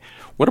my name.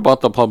 What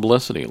about the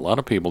publicity? A lot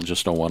of people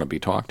just don't want to be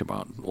talked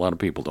about. A lot of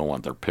people don't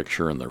want their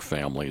picture and their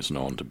families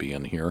known to be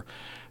in here.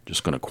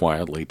 Just going to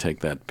quietly take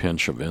that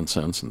pinch of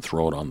incense and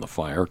throw it on the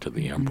fire to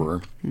the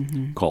emperor,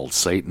 called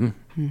Satan.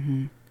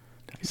 I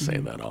say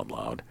that out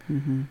loud.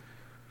 You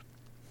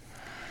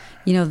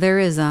know, there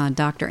is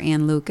Dr.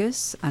 Ann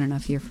Lucas. I don't know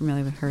if you're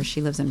familiar with her.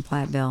 She lives in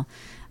Platteville.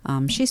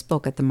 She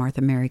spoke at the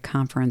Martha Mary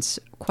Conference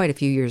quite a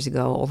few years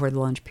ago over the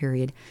lunch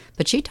period.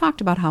 But she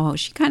talked about how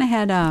she kind of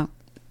had a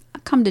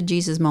come to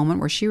Jesus moment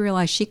where she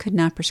realized she could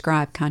not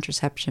prescribe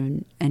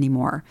contraception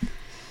anymore.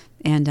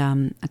 And,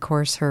 of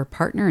course, her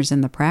partners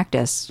in the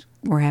practice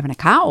were having a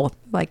cow.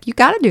 Like, you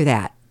got to do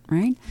that,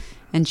 right?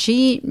 And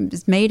she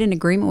made an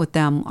agreement with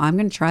them. I'm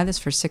going to try this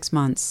for 6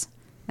 months,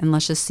 and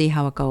let's just see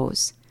how it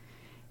goes.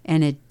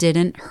 And it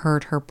didn't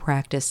hurt her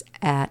practice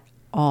at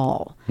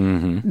all.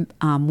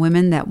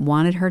 Women that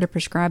wanted her to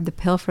prescribe the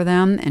pill for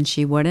them and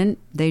she wouldn't,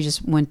 they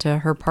just went to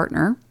her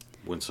partner.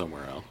 Went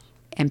somewhere else.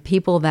 And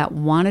people that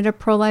wanted a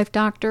pro-life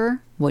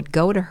doctor would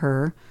go to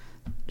her.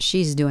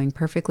 She's doing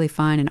perfectly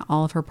fine, and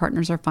all of her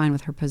partners are fine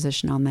with her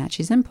position on that.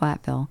 She's in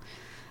Platteville.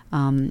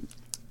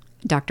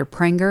 Dr.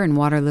 Prenger in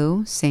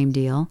Waterloo, same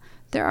deal.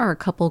 There are a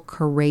couple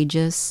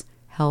courageous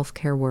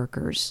healthcare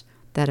workers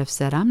that have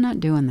said, I'm not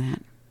doing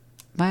that.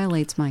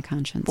 Violates my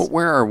conscience. But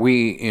where are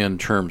we in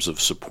terms of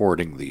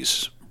supporting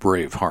these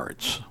brave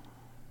hearts?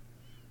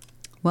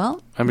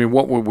 Well, I mean,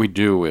 what would we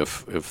do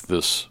if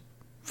this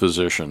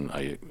physician,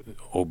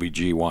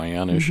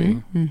 OBGYN is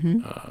she?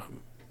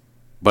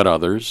 But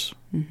others?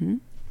 I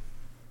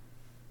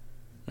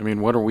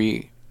mean, what are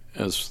we,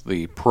 as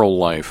the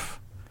pro-life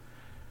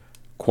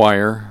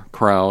choir,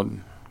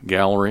 crowd,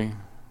 gallery,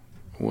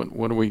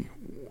 what do we,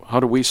 how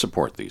do we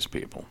support these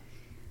people?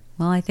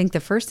 Well, I think the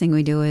first thing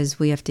we do is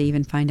we have to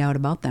even find out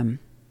about them.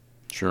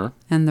 Sure.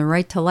 And the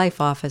Right to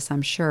Life office,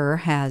 I'm sure,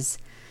 has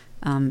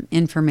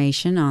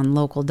information on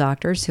local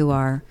doctors who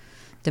are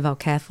devout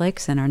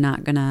Catholics and are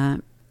not going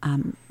to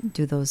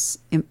do those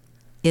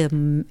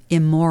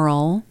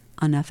immoral,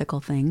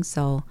 unethical things.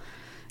 So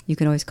you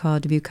can always call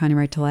Dubuque County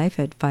Right to Life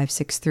at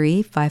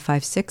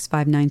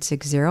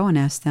 563-556-5960 and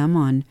ask them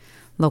on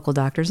local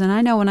doctors. And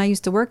I know when I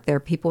used to work there,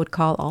 people would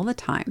call all the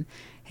time.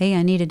 Hey,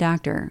 I need a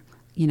doctor.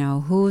 You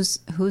know, who's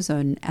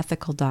an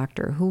ethical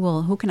doctor?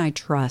 Who can I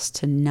trust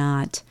to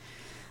not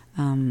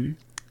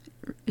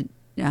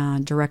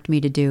direct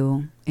me to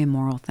do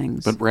immoral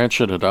things? But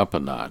ratchet it up a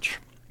notch.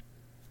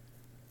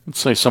 Let's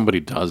say somebody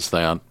does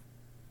that,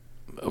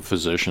 a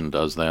physician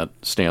does that,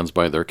 stands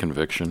by their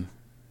conviction,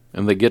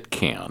 and they get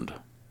canned.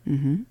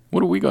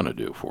 What are we going to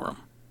do for them?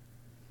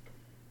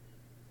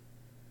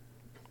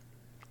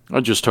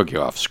 I just took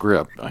you off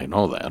script. I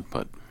know that,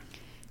 but...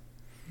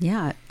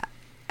 Yeah,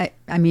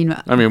 I mean,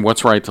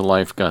 what's Right to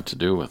Life got to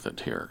do with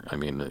it here? I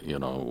mean, you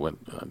know,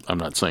 I'm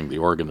not saying the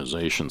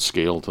organization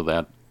scale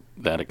to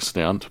that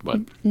extent,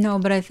 but... No,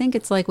 but I think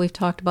it's like we've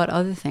talked about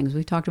other things.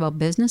 We've talked about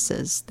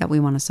businesses that we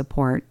want to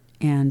support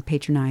and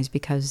patronize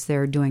because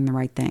they're doing the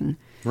right thing.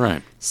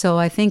 Right. So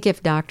I think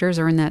if doctors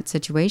are in that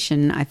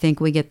situation, I think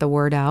we get the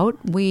word out.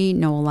 We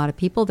know a lot of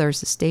people. There's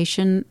the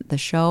station, the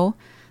show.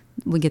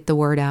 We get the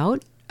word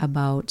out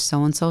about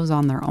so-and-so's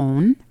on their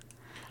own.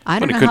 I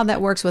don't know how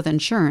that works with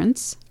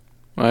insurance.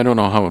 I don't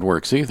know how it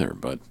works either,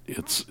 but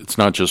it's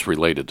not just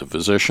related to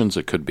physicians.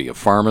 It could be a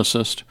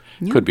pharmacist,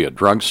 could be a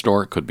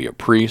drugstore, could be a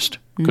priest,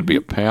 could be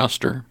a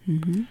pastor,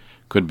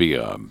 could be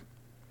a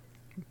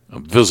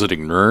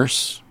visiting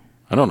nurse.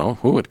 I don't know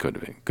who it could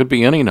be. Could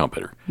be any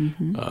number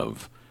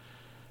of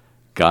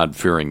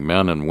God-fearing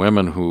men and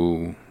women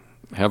who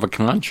have a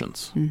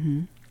conscience,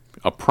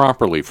 a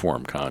properly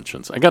formed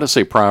conscience. I got to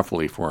say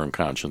properly formed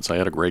conscience. I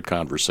had a great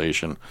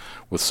conversation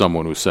with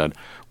someone who said,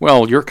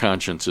 well, your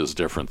conscience is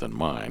different than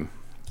mine.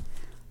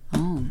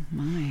 Oh,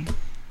 my.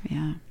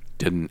 Yeah.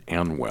 Didn't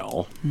end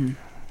well.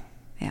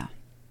 Yeah.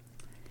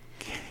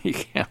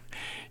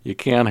 You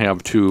can't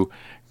have two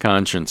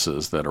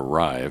consciences that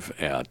arrive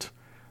at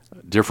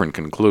different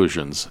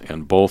conclusions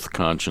and both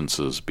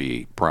consciences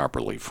be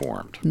properly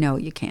formed. No,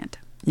 you can't.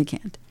 You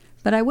can't.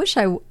 But I wish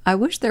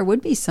there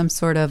would be some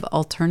sort of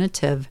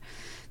alternative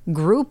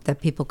group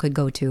that people could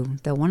go to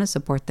that want to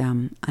support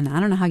them. And I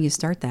don't know how you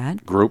start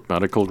that. Group,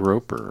 medical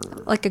group, or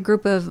like a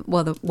group of,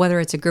 whether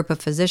it's a group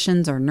of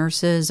physicians or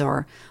nurses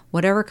or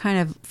whatever kind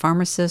of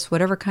pharmacists,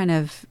 whatever kind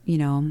of,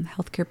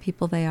 healthcare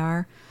people they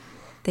are,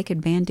 they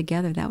could band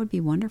together. That would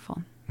be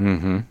wonderful.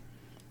 And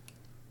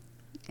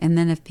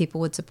then if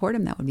people would support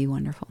them, that would be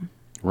wonderful.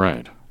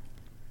 Right.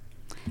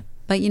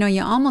 But,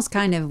 you almost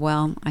kind of,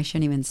 I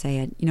shouldn't even say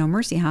it.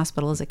 Mercy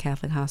Hospital is a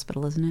Catholic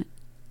hospital, isn't it?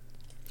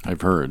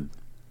 I've heard.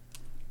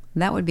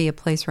 That would be a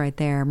place right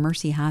there.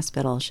 Mercy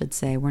Hospital should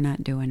say, we're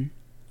not doing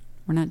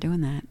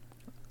that.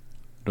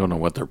 Don't know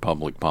what their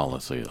public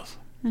policy is.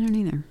 I don't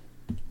either.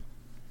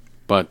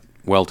 But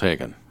well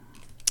taken.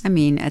 I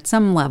mean, at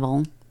some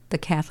level, the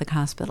Catholic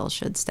hospital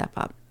should step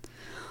up.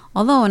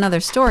 Although another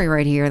story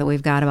right here that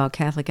we've got about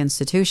Catholic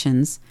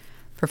institutions,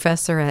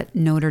 professor at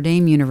Notre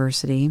Dame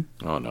University.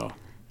 Oh, no.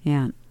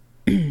 Yeah.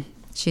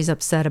 She's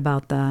upset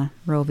about the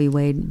Roe v.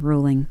 Wade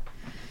ruling.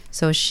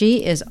 So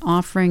she is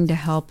offering to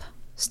help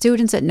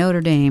students at Notre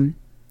Dame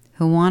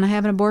who want to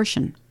have an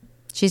abortion.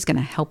 She's going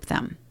to help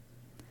them.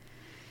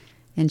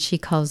 And she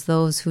calls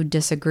those who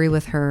disagree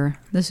with her,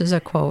 this is a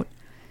quote,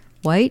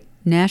 white,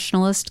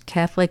 nationalist,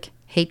 Catholic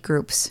hate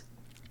groups.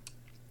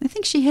 I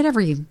think she hit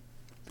every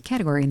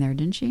category in there,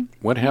 didn't she?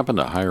 What happened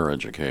to higher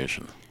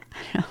education? I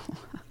know.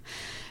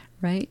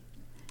 Right?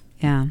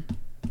 Yeah.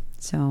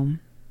 So...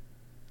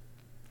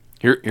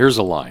 Here's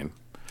a line.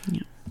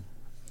 Yeah.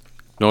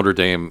 Notre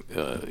Dame,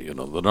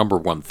 the number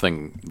one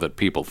thing that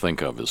people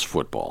think of is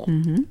football.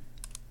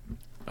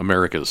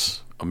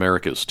 America's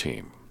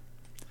team,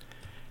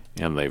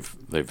 and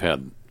they've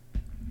had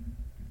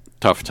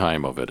tough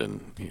time of it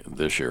in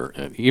this year,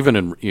 and even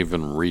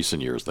in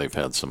recent years they've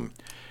had some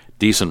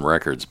decent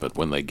records. But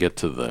when they get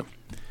to the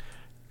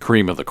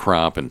cream of the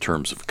crop in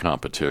terms of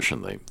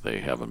competition. They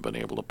haven't been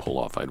able to pull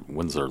off.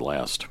 When's their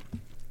last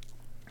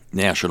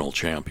national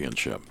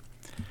championship?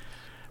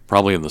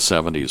 Probably in the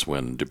 70s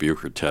when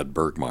Dubuquer Ted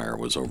Bergmeyer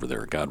was over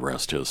there. God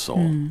rest his soul.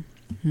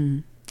 Mm-hmm.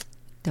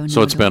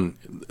 So it's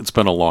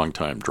been a long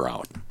time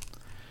drought.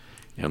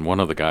 And one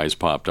of the guys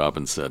popped up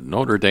and said,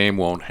 Notre Dame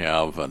won't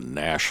have a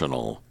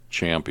national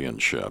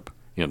championship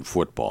in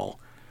football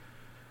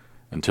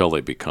until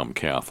they become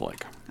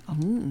Catholic.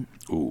 Oh.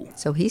 Ooh.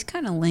 So he's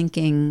kind of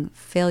linking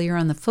failure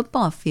on the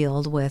football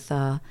field with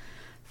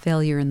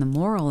failure in the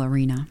moral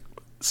arena.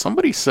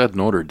 Somebody said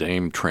Notre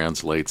Dame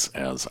translates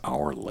as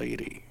Our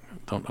Lady. I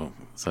don't know.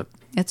 Is that?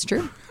 It's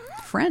true.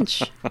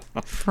 French.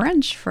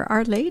 French for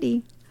Our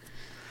Lady.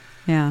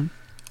 Yeah.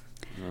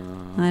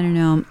 I don't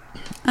know.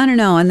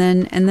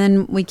 And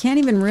then we can't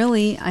even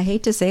really, I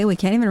hate to say, we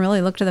can't even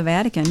really look to the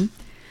Vatican,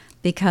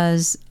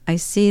 because I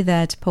see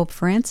that Pope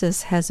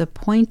Francis has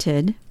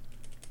appointed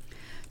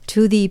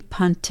to the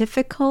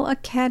Pontifical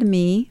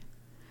Academy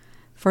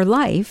for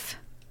Life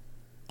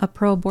an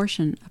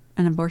abortion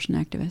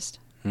activist,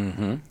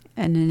 Mm-hmm.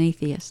 and an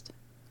atheist.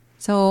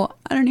 So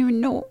I don't even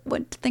know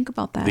what to think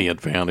about that. The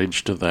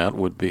advantage to that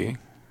would be?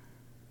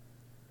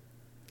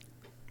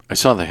 I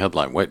saw the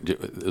headline. What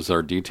is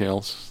there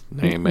details?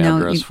 Name,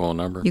 address, phone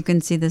number? You can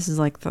see this is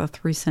like the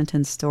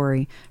 3-sentence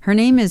story. Her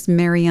name is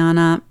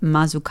Mariana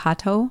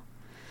Mazzucato.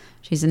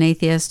 She's an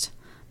atheist,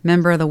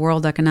 member of the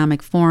World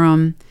Economic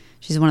Forum.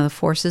 She's one of the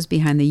forces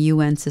behind the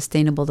UN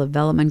Sustainable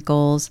Development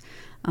Goals.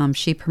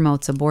 She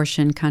promotes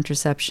abortion,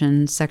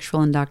 contraception,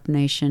 sexual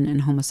indoctrination,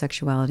 and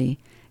homosexuality.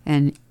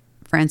 And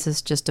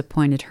Francis just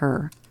appointed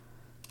her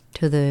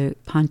to the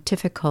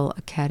Pontifical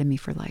Academy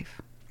for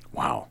Life.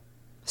 Wow.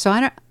 So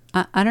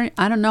I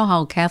don't know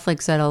how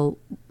Catholics at a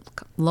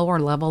lower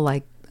level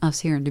like us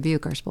here in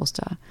Dubuque are supposed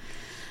to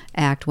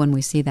act when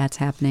we see that's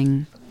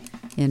happening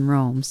in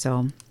Rome.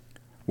 So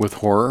with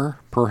horror,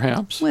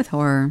 perhaps? With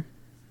horror,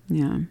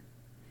 yeah.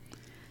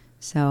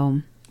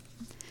 So,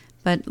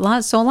 but a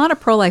lot of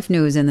pro-life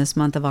news in this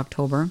month of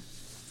October,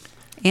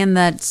 and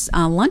that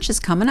lunch is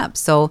coming up.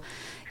 So,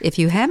 if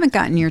you haven't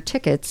gotten your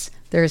tickets,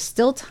 there's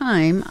still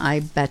time,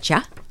 I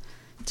betcha,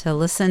 to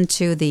listen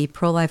to the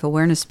pro-life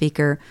awareness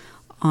speaker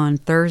on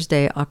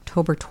Thursday,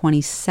 October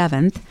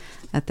 27th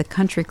at the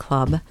Country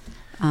Club.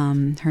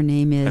 Her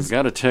name is... I've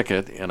got a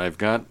ticket, and I've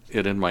got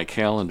it in my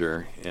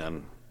calendar,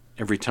 and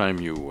every time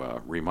you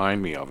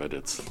remind me of it,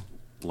 it's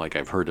like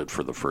I've heard it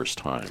for the first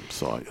time.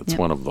 So it's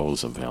one of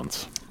those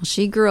events. Well,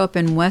 she grew up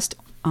in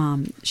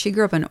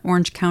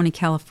Orange County,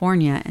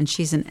 California, and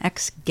she's an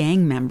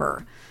ex-gang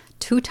member,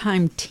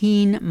 2-time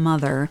teen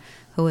mother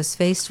who was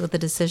faced with the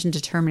decision to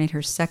terminate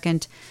her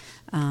second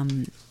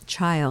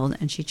child,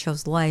 and she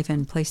chose life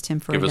and placed him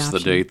for adoption. Give us the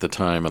date, the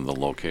time, and the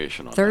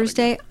location. On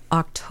Thursday,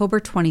 October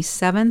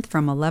 27th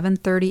from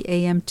 11:30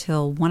 a.m.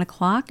 till 1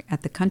 o'clock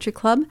at the Country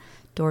Club.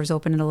 Doors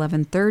open at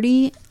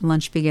 11:30.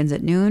 Lunch begins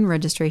at noon.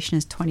 Registration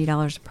is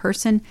 $20 a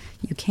person.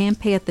 You can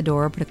pay at the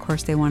door, but of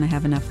course they want to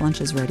have enough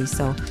lunches ready.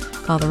 So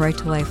call the Right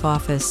to Life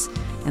office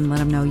and let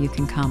them know you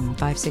can come.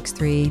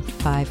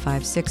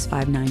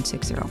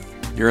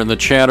 563-556-5960. You're in the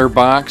chatter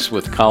box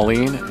with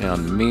Colleen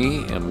and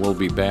me, and we'll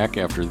be back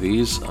after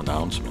these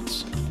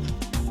announcements.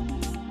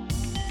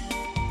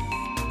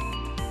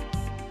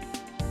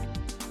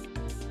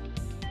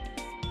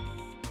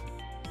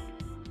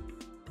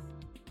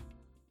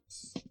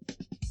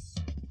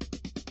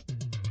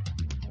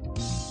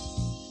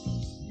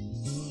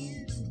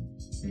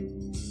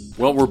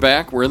 Well, we're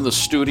back. We're in the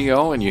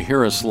studio, and you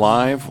hear us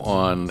live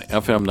on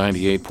FM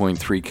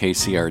 98.3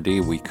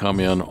 KCRD. We come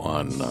in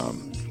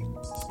on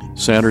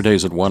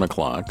Saturdays at 1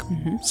 o'clock,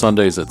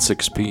 Sundays at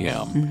 6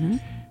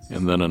 p.m.,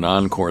 and then an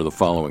encore the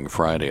following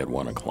Friday at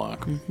 1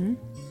 o'clock.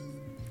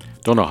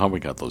 Don't know how we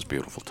got those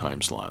beautiful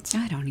time slots.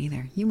 I don't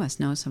either. You must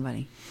know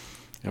somebody.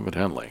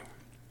 Evidently.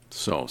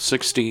 So,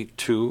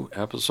 62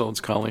 episodes,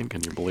 Colleen,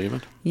 can you believe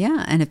it?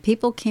 Yeah, and if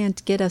people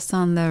can't get us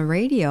on the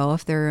radio,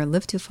 if they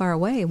live too far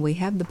away, we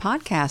have the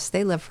podcasts.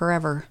 They live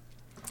forever.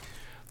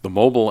 The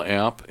mobile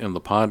app and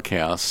the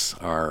podcasts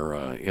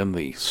are in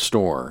the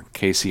store.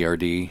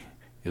 KCRD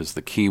is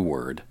the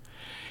keyword.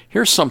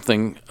 Here's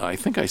something, I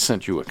think I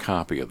sent you a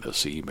copy of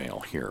this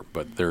email here,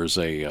 but there's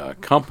a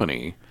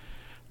company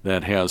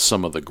that has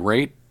some of the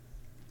great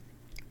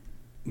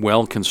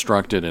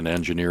well-constructed and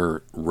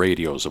engineered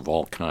radios of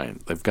all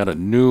kinds. They've got a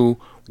new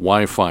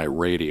Wi-Fi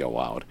radio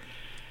out.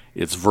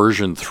 It's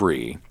version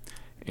 3,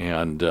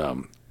 and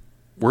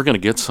we're going to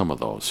get some of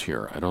those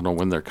here. I don't know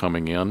when they're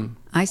coming in.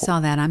 I saw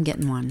that. I'm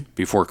getting one.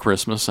 Before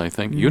Christmas, I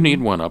think. You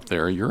need one up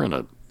there. You're in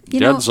a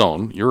dead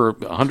zone. You're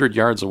 100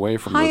 yards away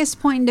from highest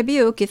point in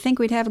Dubuque. You'd think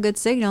we'd have a good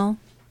signal,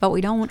 but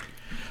we don't.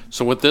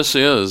 So what this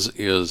is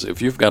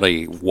if you've got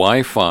a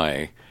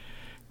Wi-Fi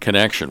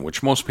connection,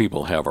 which most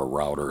people have a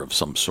router of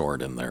some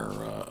sort in their,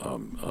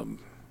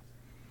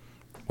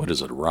 what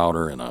is it, a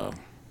router and a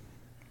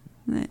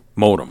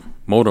modem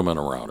and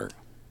a router.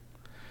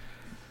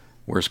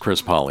 Where's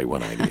Chris Polly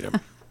when I need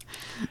him?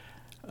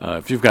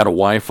 If you've got a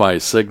Wi-Fi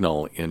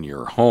signal in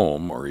your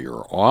home or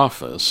your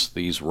office,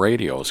 these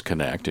radios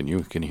connect, and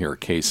you can hear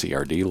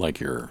KCRD like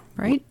you're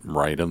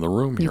Right in the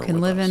room here. You can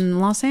with live us. in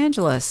Los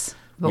Angeles.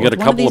 But We got a with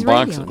one couple these of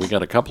boxes. radios. We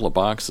got a couple of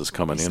boxes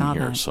coming in Saw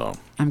here. that. So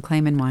I'm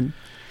claiming one.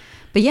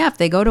 But yeah, if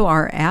they go to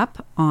our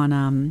app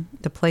on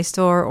the Play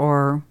Store,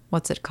 or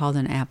what's it called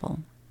in Apple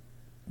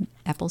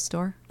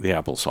Store? the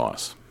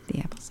applesauce. The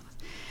applesauce.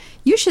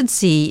 You should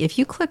see, if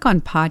you click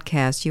on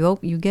podcast,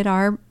 you get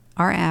our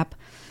app,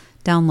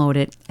 download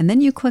it, and then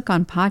you click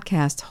on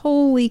podcast.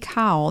 Holy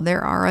cow,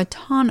 there are a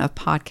ton of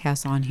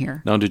podcasts on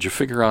here. Now, did you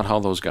figure out how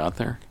those got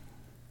there?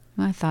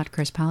 Well, I thought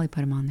Chris Polly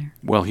put them on there.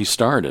 Well, he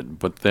started,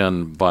 but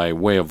then by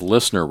way of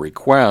listener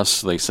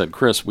requests, they said,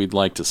 Chris, we'd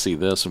like to see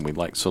this,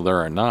 and so there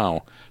are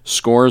now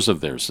scores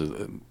of theirs,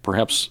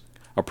 perhaps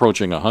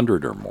approaching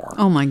 100 or more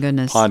Oh my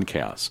goodness.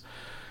 podcasts.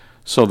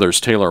 So there's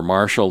Taylor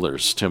Marshall,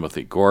 there's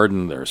Timothy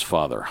Gordon, there's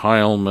Father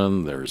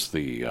Heilman, there's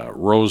the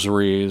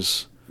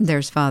Rosaries.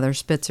 There's Father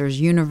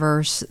Spitzer's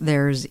Universe.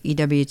 There's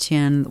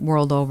EWTN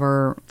World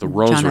Over. The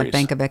Rosaries. Janet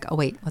Bankovic. Oh,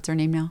 wait. What's her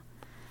name now?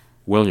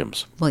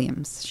 Williams.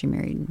 She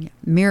married. Yeah.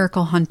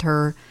 Miracle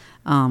Hunter.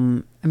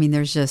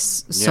 There's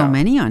just so Yeah.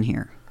 many on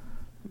here.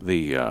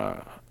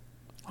 The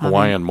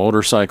Hawaiian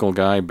motorcycle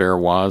guy, Bear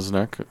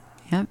Wozniak.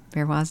 Yep.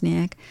 Bear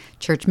Wozniak.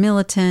 Church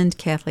Militant.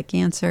 Catholic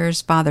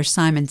Answers. Father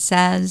Simon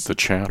Says. The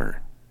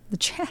Chatter. The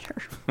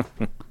Chatter.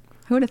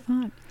 Who would have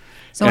thought?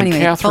 So and anyway,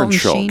 Catherine Fulton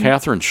Show. Sheen.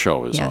 Catherine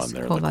Show is Yes, on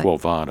there. Quo The Va- Quo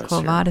Vadis. Quo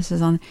here. Vadis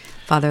is on.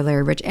 Father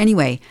Larry Rich.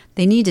 Anyway,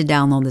 they need to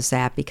download this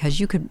app, because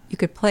you could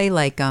play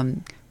like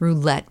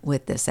roulette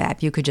with this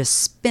app. You could just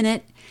spin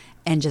it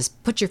and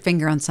just put your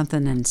finger on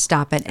something and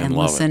stop it and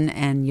love listen,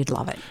 and you'd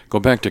love it.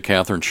 Go back to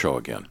Catherine Show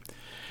again.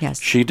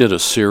 Yes. She did a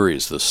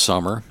series this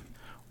summer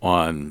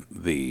on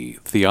the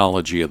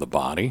theology of the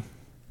body.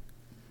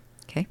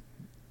 Okay.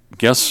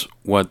 Guess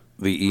what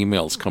the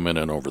emails coming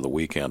in over the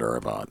weekend are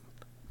about?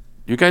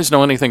 You guys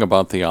know anything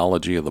about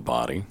theology of the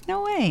body?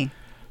 No way.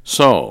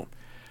 So,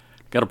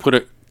 got to put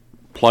a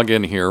plug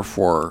in here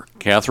for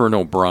Catherine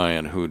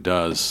O'Brien, who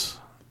does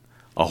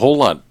a whole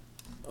lot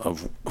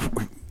of.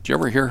 Did you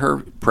ever hear her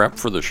prep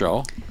for the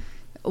show?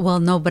 Well,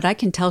 no, but I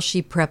can tell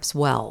she preps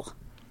well.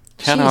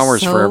 10 She is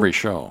hours so- for every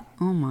show.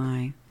 Oh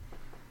my.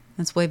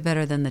 That's way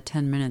better than the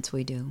 10 minutes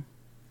we do.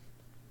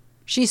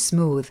 She's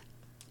smooth.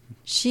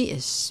 She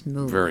is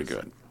smooth. Very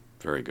good.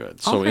 Very good.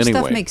 All So her anyway,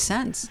 stuff makes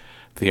sense.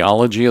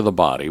 Theology of the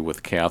Body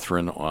with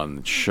Catherine on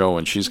the show,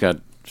 and she's got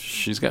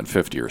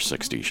 50 or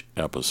 60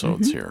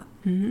 episodes here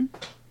in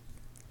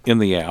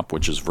the app,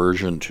 which is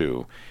version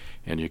 2,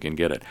 and you can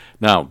get it.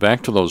 Now,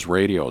 back to those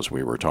radios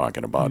we were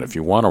talking about. If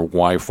you want a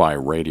Wi-Fi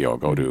radio,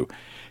 go to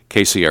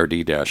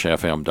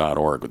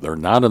kcrd-fm.org. They're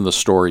not in the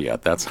store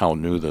yet. That's how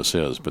new this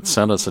is. But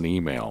send us an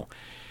email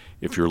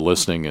if you're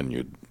listening and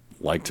you'd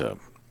like to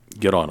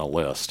get on a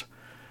list.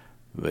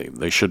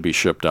 They should be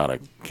shipped out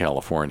of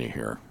California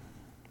here,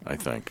 I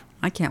think.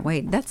 I can't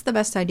wait. That's the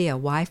best idea.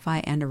 Wi-Fi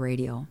and a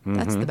radio.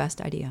 That's the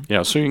best idea.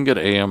 Yeah, so you can get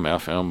AM,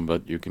 FM,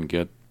 but you can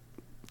get...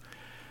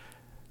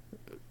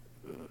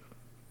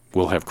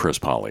 We'll have Chris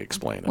Polly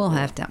explain it. We'll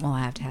have to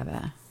have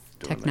a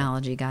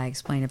technology guy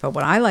explain it. But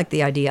what I like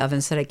the idea of,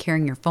 instead of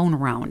carrying your phone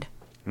around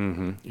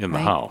in the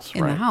right? house,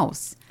 in right? the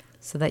house,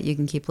 so that you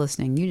can keep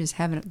listening, you just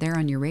have it there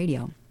on your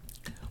radio.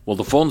 Well,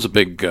 the phone's a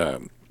big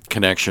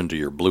connection to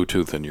your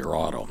Bluetooth in your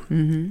auto,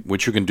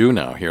 which you can do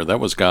now here. That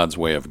was God's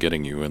way of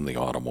getting you in the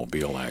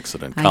automobile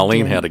accident. I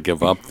Colleen did. had to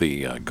give up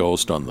the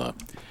Ghost on the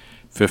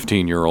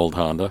 15-year-old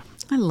Honda.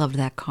 I loved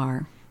that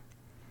car.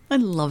 I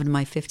loved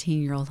my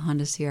 15-year-old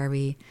Honda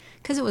CR-V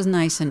because it was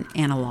nice and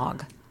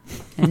analog.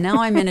 And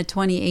now I'm in a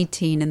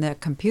 2018, and the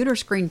computer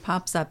screen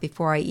pops up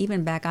before I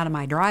even back out of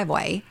my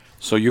driveway.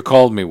 So you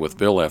called me with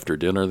Bill after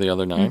dinner the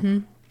other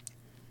night.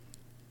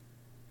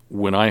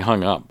 When I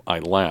hung up, I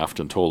laughed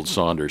and told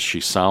Saunders she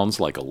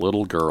sounds like a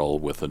little girl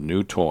with a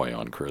new toy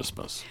on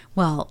Christmas.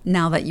 Well,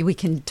 now that we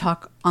can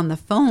talk on the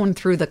phone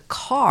through the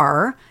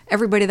car,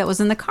 everybody that was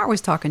in the car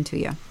was talking to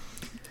you.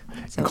 So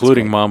it's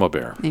Including great. Mama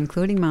Bear.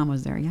 Including Mom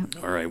was there, yeah.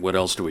 All right, what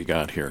else do we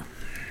got here?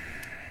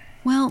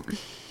 Well,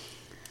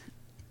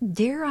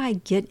 dare I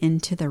get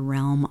into the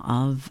realm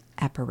of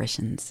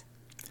apparitions?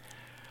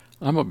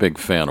 I'm a big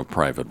fan of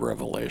private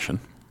revelation.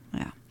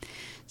 Yeah.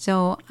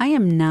 So I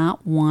am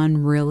not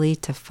one really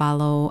to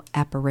follow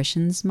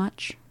apparitions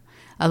much.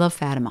 I love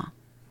Fatima.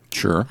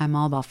 Sure. I'm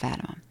all about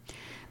Fatima.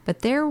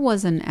 But there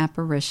was an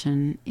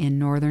apparition in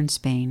northern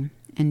Spain,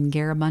 in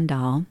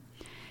Garabandal,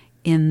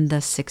 in the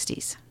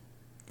 60s.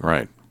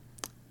 Right.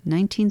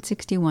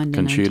 1961 to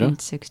Conchita?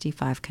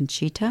 1965.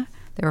 Conchita.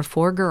 There were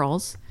 4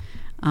 girls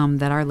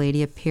that Our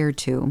Lady appeared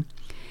to,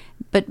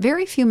 but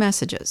very few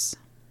messages.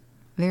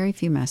 Very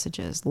few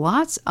messages.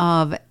 Lots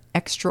of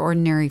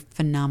extraordinary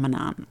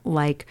phenomenon,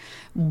 like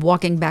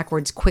walking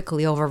backwards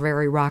quickly over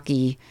very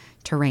rocky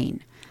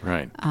terrain.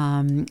 Right.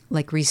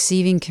 Like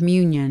receiving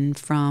communion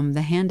from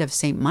the hand of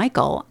St.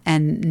 Michael,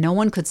 and no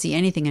one could see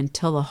anything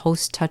until the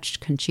host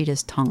touched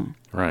Conchita's tongue.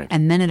 Right.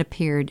 And then it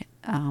appeared,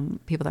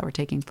 people that were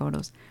taking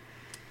photos.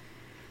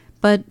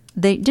 But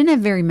they didn't have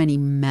very many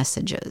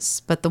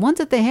messages. But the ones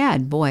that they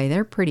had, boy,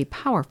 they're pretty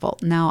powerful.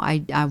 Now,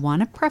 I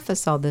want to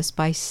preface all this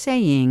by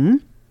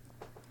saying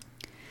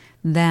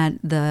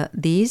that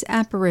these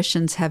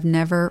apparitions have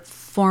never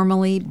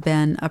formally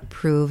been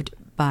approved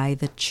by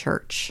the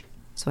church.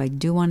 So I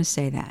do want to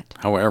say that.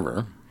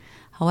 However,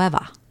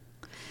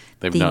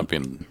 they've not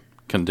been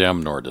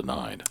condemned nor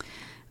denied.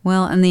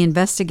 Well, and the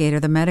investigator,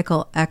 the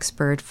medical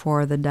expert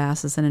for the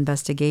diocesan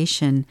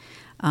investigation,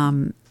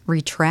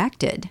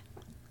 retracted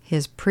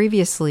his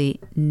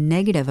previously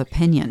negative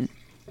opinion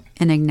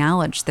and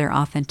acknowledged their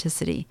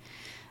authenticity.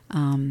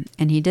 And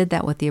he did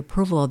that with the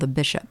approval of the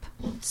bishop.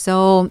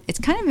 So it's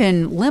kind of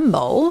in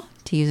limbo,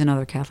 to use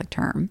another Catholic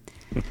term.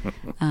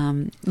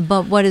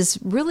 But what has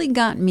really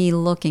got me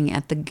looking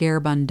at the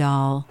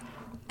Garabandal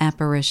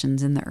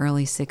apparitions in the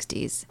early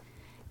 60s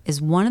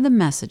is one of the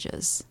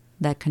messages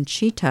that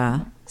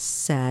Conchita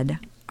said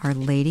Our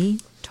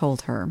Lady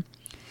told her.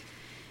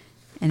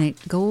 And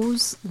it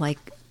goes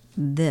like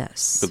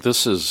this. But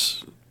this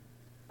is,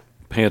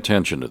 pay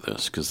attention to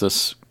this, because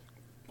this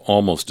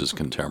almost is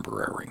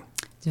contemporary.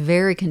 It's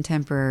very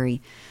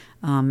contemporary.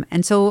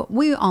 And so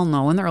we all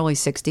know in the early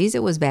 60s, it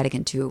was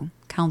Vatican II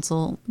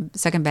Council,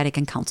 Second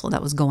Vatican Council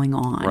that was going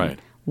on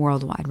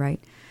worldwide, right?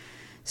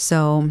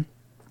 So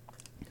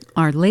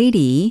Our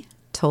Lady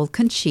told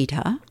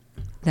Conchita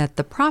that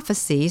the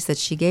prophecies that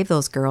she gave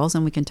those girls,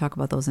 and we can talk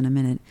about those in a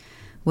minute,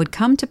 would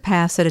come to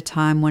pass at a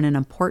time when an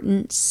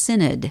important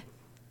synod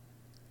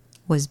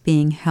was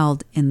being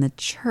held in the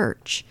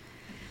church.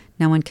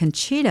 Now, when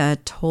Conchita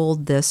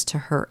told this to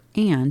her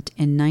aunt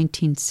in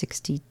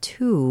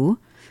 1962,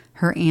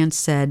 her aunt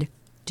said,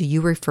 "Do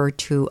you refer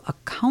to a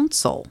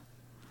council?"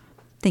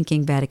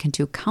 Thinking Vatican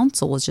II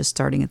Council was just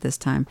starting at this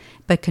time.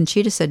 But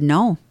Conchita said,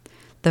 no,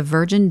 the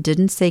Virgin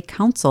didn't say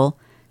council.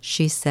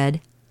 She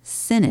said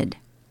synod.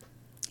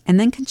 And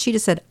then Conchita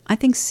said, I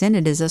think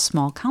synod is a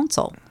small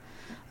council.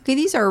 Okay,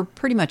 these are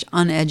pretty much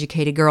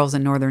uneducated girls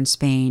in northern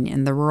Spain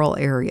in the rural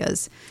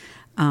areas.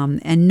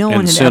 And no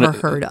one had ever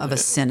heard of a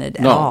synod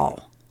at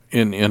all.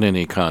 In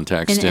any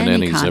context, in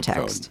any zip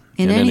code,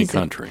 in any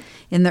country.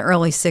 In the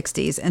early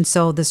 60s. And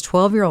so this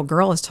 12-year-old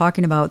girl is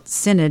talking about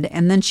synod,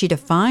 and then she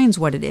defines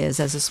what it is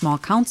as a small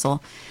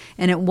council.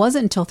 And it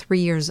wasn't until 3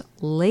 years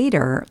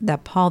later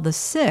that Paul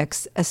VI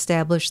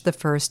established the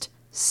first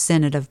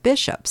Synod of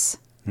Bishops.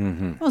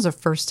 Mm-hmm. It was the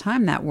first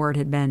time that word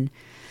had been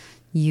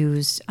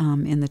used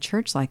in the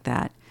church like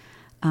that.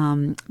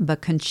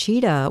 But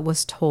Conchita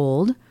was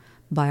told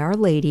by Our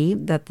Lady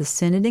that the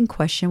synod in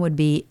question would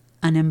be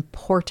an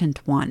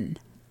important one.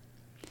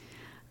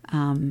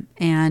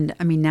 And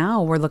I mean,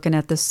 now we're looking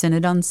at the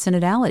Synod on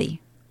Synodality.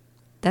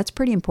 That's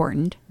pretty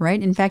important,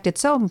 right? In fact,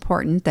 it's so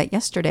important that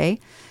yesterday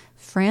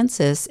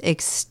Francis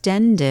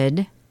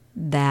extended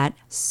that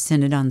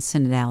Synod on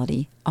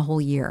Synodality a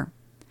whole year.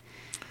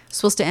 It's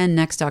supposed to end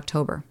next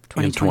October,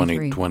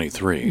 2023. In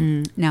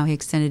 2023. Now he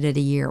extended it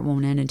a year. It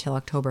won't end until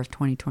October of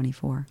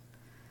 2024.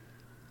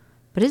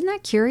 But isn't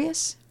that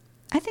curious?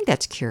 I think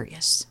that's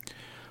curious.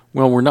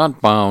 Well, we're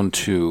not bound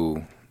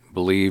to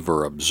believe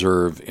or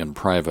observe in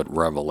private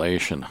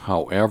revelation.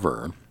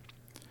 However,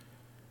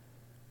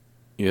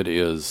 it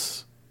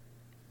is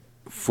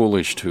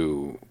foolish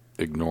to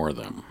ignore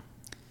them.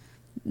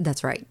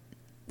 That's right.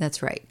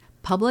 That's right.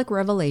 Public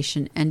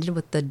revelation ended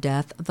with the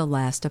death of the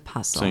last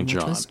apostle, which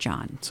was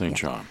John. St.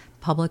 John.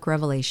 Public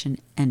revelation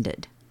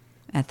ended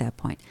at that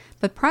point.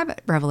 But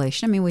private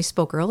revelation, I mean, we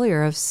spoke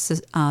earlier of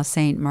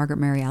St. Margaret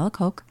Mary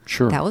Alacoque.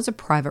 Sure. That was a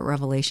private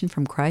revelation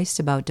from Christ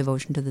about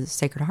devotion to the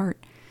Sacred Heart.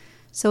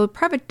 So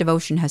private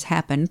devotion has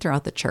happened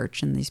throughout the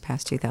church in these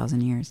past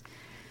 2,000 years.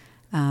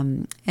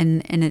 And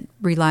it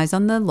relies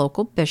on the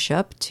local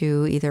bishop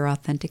to either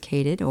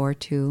authenticate it or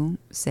to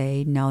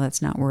say, no,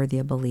 that's not worthy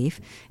of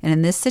belief. And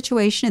in this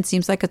situation, it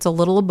seems like it's a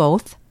little of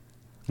both.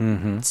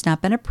 Mm-hmm. It's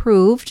not been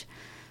approved,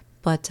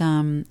 but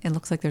it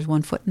looks like there's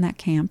one foot in that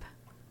camp.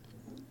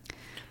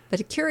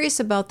 But curious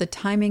about the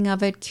timing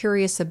of it,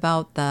 curious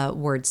about the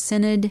word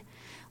synod,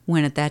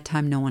 when at that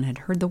time no one had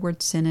heard the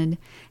word synod,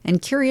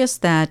 and curious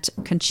that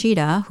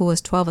Conchita, who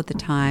was 12 at the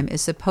time,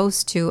 is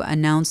supposed to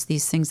announce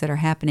these things that are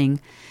happening,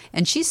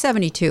 and she's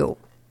 72.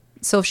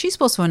 So if she's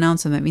supposed to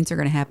announce them, it means they're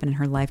going to happen in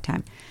her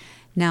lifetime.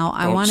 Now,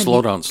 I want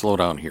to slow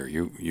down here.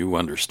 You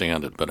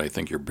understand it, but I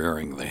think you're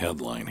bearing the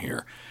headline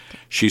here.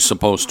 She's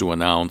supposed to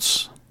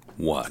announce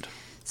what?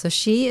 So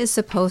she is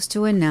supposed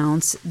to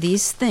announce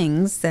these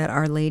things that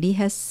Our Lady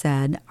has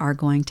said are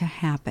going to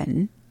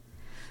happen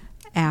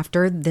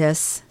after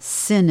this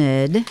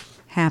synod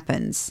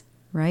happens,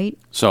 right?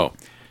 So,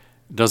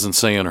 it doesn't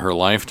say in her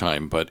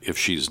lifetime, but if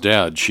she's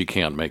dead, she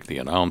can't make the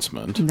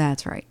announcement.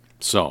 That's right.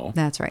 So.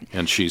 That's right.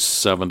 And she's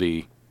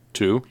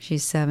 72?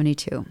 She's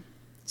 72.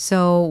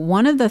 So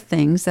one of the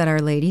things that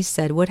Our Lady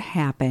said would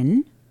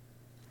happen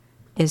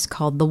is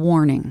called the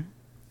warning.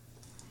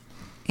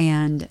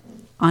 And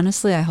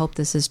honestly, I hope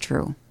this is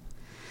true.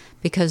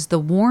 Because the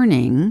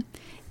warning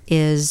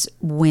is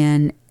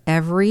when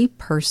every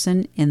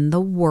person in the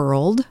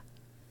world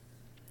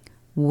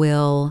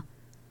will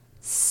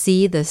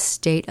see the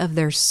state of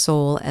their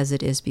soul as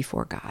it is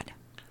before God.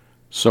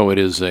 So it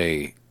is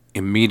a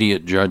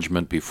immediate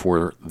judgment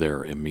before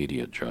their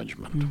immediate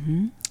judgment.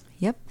 Mm-hmm.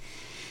 Yep.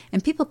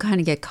 And people kind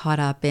of get caught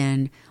up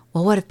in,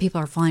 well, what if people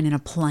are flying in a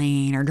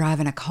plane or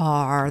driving a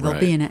car? Or they'll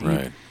be in it.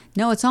 Right.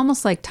 No, it's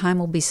almost like time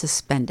will be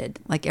suspended.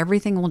 Like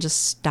everything will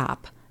just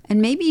stop.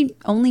 And maybe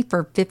only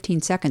for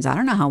 15 seconds. I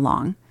don't know how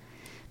long.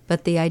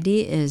 But the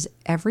idea is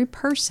every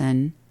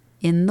person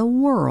in the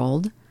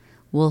world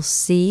will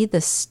see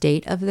the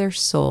state of their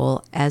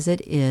soul as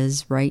it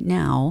is right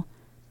now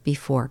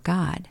before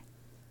God.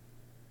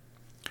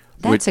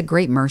 That's a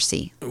great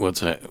mercy.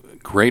 What's a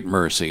great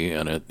mercy,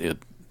 and it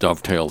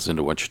dovetails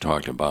into what you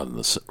talked about in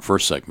the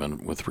first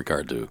segment with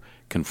regard to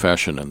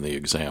confession and the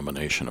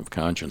examination of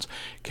conscience.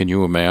 Can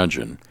you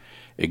imagine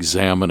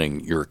examining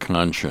your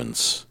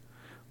conscience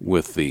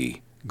with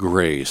the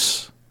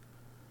grace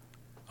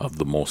of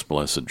the most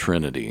blessed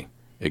Trinity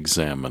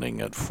examining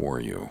it for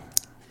you?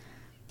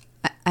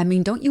 I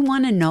mean, don't you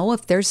want to know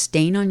if there's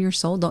stain on your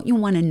soul? Don't you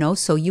want to know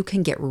so you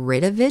can get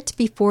rid of it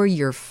before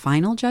your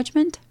final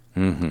judgment?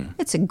 Mm-hmm.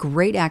 It's a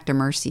great act of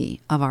mercy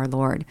of our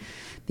Lord,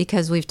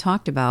 because we've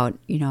talked about,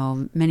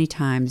 many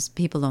times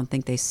people don't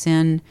think they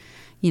sin.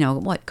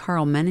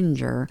 Carl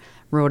Menninger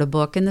wrote a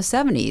book in the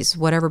 70s,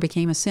 Whatever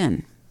Became a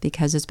Sin,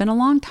 because it's been a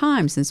long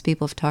time since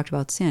people have talked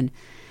about sin.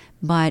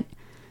 But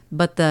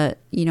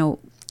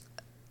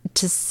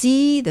to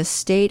see the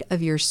state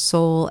of your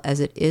soul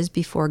as it is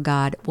before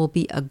God will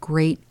be a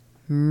great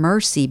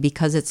mercy,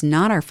 because it's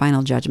not our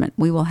final judgment.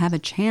 We will have a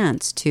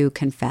chance to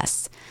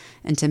confess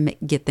and to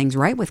get things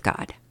right with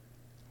God.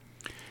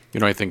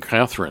 I think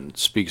Catherine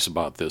speaks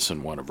about this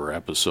in one of her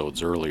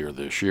episodes earlier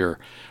this year.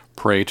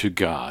 Pray to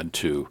God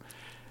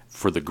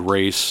for the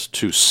grace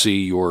to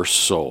see your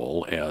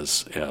soul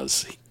as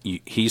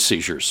he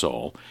sees your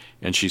soul.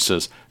 And she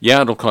says,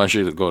 yeah, it'll cause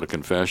you to go to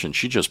confession.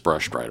 She just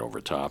brushed right over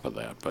top of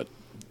that, but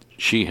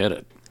she hit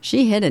it.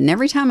 She hit it. And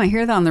every time I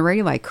hear that on the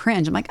radio, I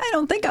cringe. I'm like, I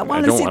don't think I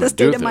want to see the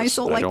state of my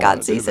soul like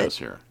God sees it.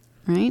 Here.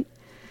 Right?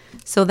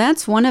 So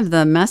that's one of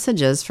the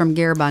messages from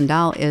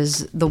Garabandal,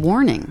 is the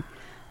warning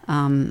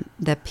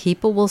that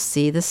people will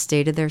see the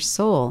state of their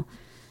soul.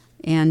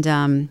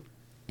 And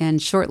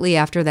shortly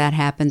after that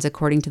happens,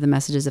 according to the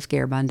messages of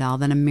Garabandal,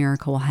 then a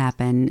miracle will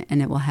happen,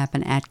 and it will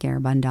happen at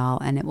Garabandal,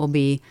 and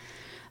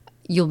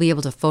you'll be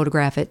able to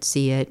photograph it,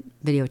 see it,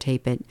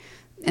 videotape it.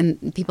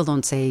 And people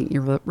don't say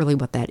really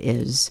what that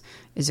is.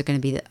 Is it going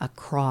to be a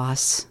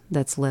cross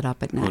that's lit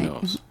up at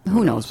night?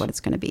 Who knows what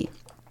it's going to be?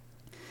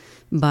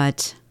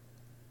 But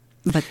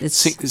it's...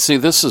 See,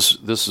 this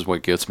is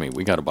what gets me.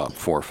 We got about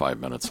 4 or 5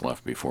 minutes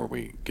left before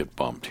we get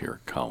bumped here,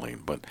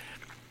 Colleen. But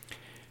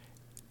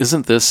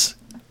isn't this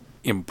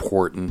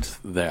important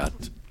that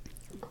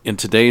in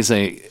today's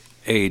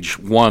age,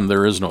 1,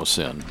 there is no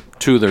sin.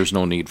 2, there's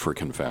no need for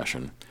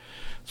confession.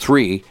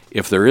 3,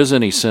 if there is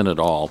any sin at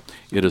all,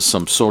 it is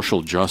some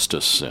social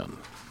justice sin.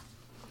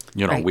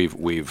 Right.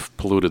 We've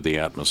polluted the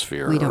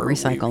atmosphere. We don't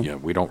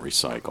recycle. We don't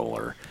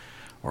recycle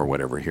or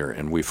whatever here.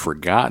 And we've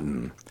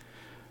forgotten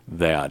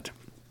that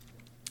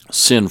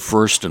sin,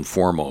 first and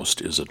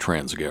foremost, is a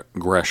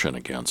transgression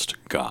against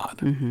God.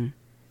 Mm-hmm.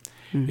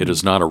 Mm-hmm. It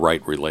is not a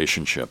right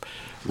relationship.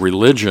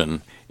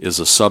 Religion is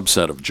a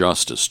subset of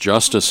justice.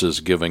 Justice is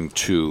giving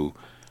to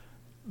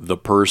the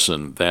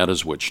person that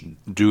is which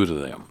due to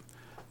them.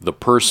 The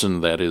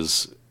person that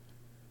is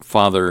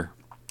Father,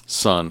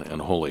 Son,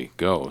 and Holy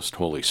Ghost,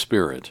 Holy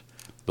Spirit,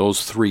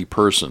 those 3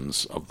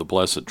 persons of the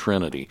Blessed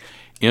Trinity,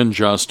 in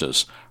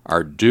justice,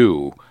 are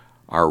due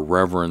our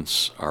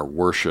reverence, our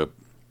worship.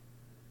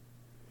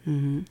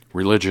 Mm-hmm.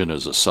 Religion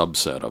is a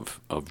subset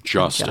of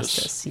justice.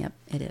 Justice, yep,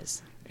 it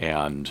is.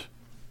 And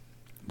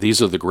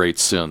these are the great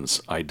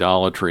sins: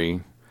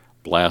 idolatry,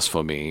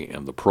 blasphemy,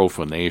 and the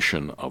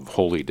profanation of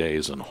holy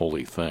days and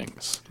holy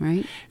things.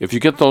 Right. If you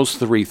get those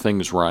 3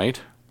 things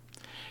right,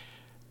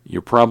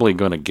 you're probably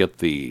going to get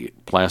the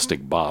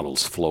plastic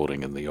bottles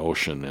floating in the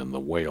ocean and the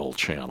whale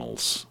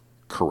channels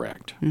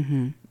correct.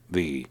 Mm-hmm.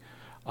 The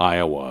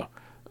Iowa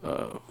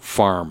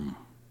farm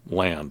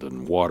land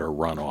and water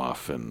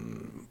runoff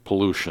and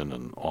pollution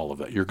and all of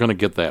that. You're going to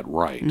get that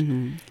right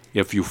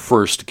if you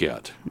first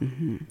get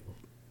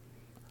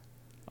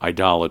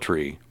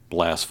idolatry,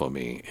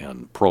 blasphemy,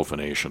 and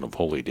profanation of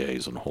holy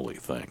days and holy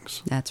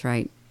things. That's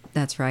right.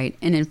 That's right.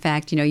 And in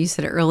fact, you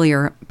said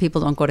earlier,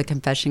 people don't go to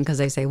confession because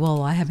they say,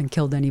 well, I haven't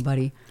killed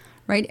anybody,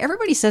 right?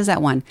 Everybody says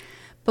that one.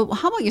 But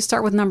how about you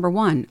start with number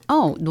 1?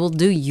 Oh, well,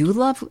 do you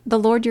love the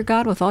Lord your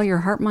God with all your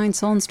heart, mind,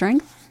 soul, and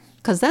strength?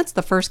 Because that's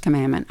the first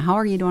commandment. How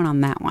are you doing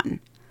on that one,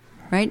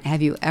 right?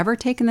 Have you ever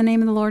taken the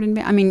name of the Lord in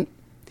vain? I mean,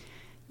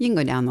 you can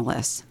go down the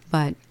list,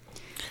 but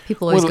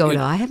people always go to,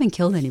 I haven't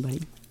killed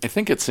anybody. I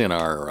think it's in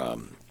our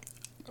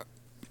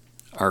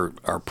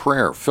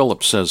prayer.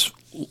 Philip says,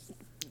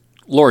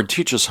 Lord,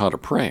 teach us how to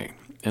pray.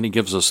 And he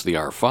gives us the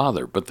Our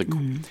Father. But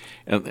and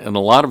a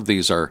lot of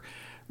these are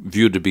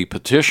viewed to be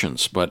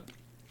petitions, but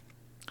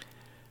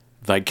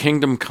thy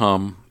kingdom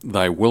come,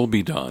 thy will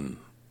be done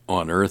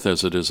on earth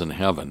as it is in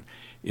heaven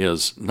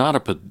is not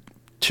a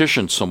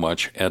petition so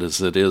much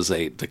as it is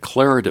a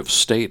declarative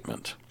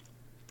statement.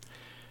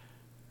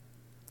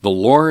 The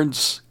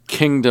Lord's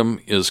kingdom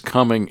is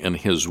coming and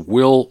his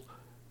will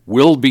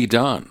be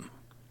done,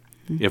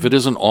 if it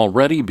isn't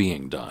already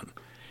being done.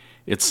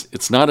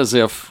 It's not as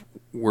if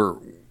we're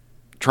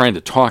trying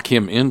to talk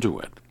him into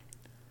it.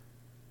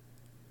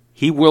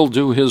 He will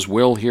do his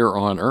will here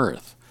on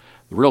earth.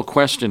 The real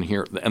question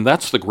here, and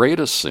that's the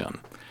greatest sin.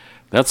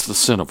 That's the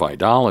sin of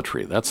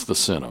idolatry. That's the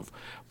sin of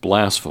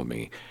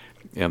blasphemy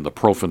and the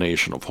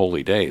profanation of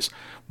holy days.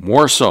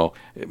 More so,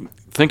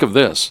 think of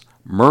this.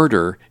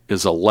 Murder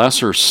is a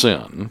lesser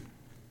sin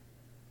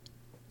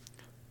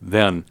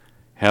than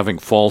having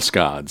false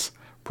gods,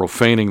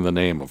 profaning the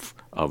name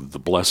of the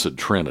Blessed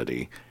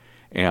Trinity,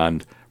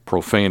 and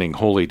profaning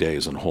holy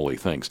days and holy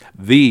things.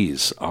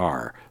 These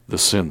are the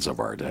sins of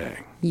our day.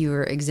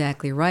 You're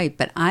exactly right.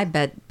 But I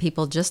bet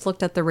people just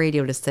looked at the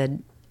radio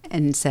said,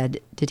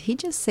 did he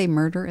just say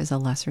murder is a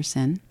lesser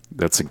sin?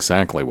 That's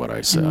exactly what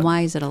I said. And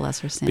why is it a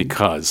lesser sin?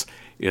 Because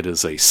it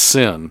is a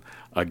sin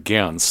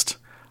against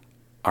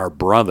our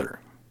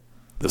brother.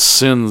 The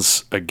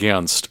sins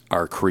against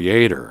our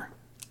Creator,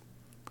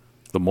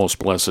 the most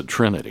blessed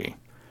Trinity,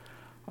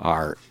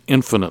 are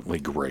infinitely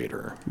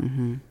greater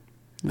than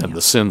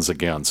the sins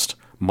against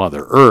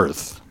Mother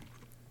Earth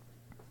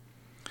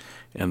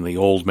and the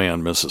old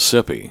man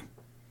Mississippi.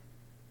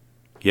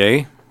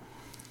 Yay?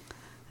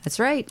 That's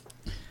right.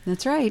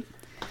 That's right.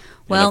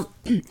 Well,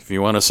 if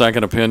you want a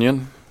second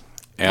opinion,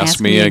 ask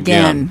me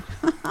again.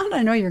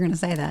 I know you're going to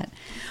say that.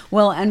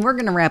 Well, and we're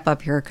going to wrap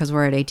up here because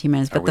we're at 18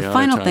 minutes. But the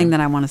final thing that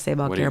I want to say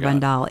about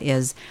Garabandal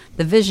is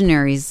the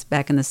visionaries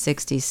back in the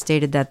 60s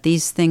stated that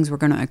these things were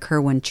going to occur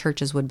when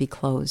churches would be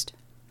closed.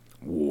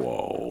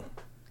 Whoa.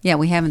 Yeah,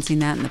 we haven't seen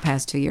that in the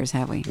past 2 years,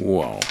 have we?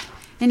 Whoa.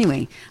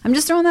 Anyway, I'm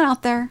just throwing that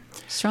out there.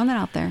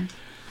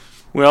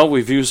 Well,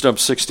 we've used up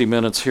 60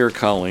 minutes here,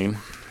 Colleen.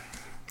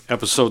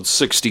 Episode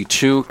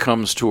 62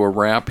 comes to a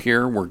wrap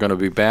here. We're going to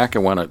be back. I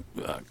want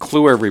to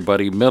clue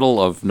everybody,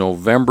 middle of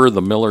November,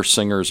 the Miller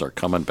Singers are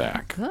coming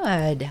back.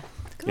 Good.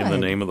 In the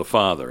name of the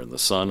Father, and the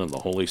Son, and the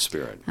Holy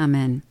Spirit.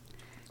 Amen.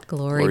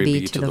 Glory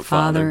be to the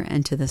Father,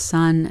 and to the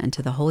Son, and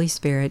to the Holy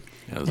Spirit,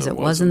 as it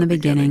was in the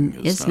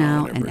beginning, is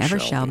now, and ever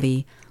shall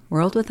be,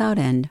 world without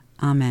end.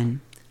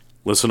 Amen.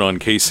 Listen on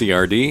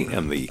KCRD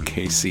and the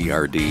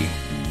KCRD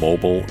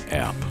mobile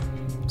app.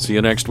 See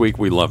you next week.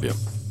 We love you.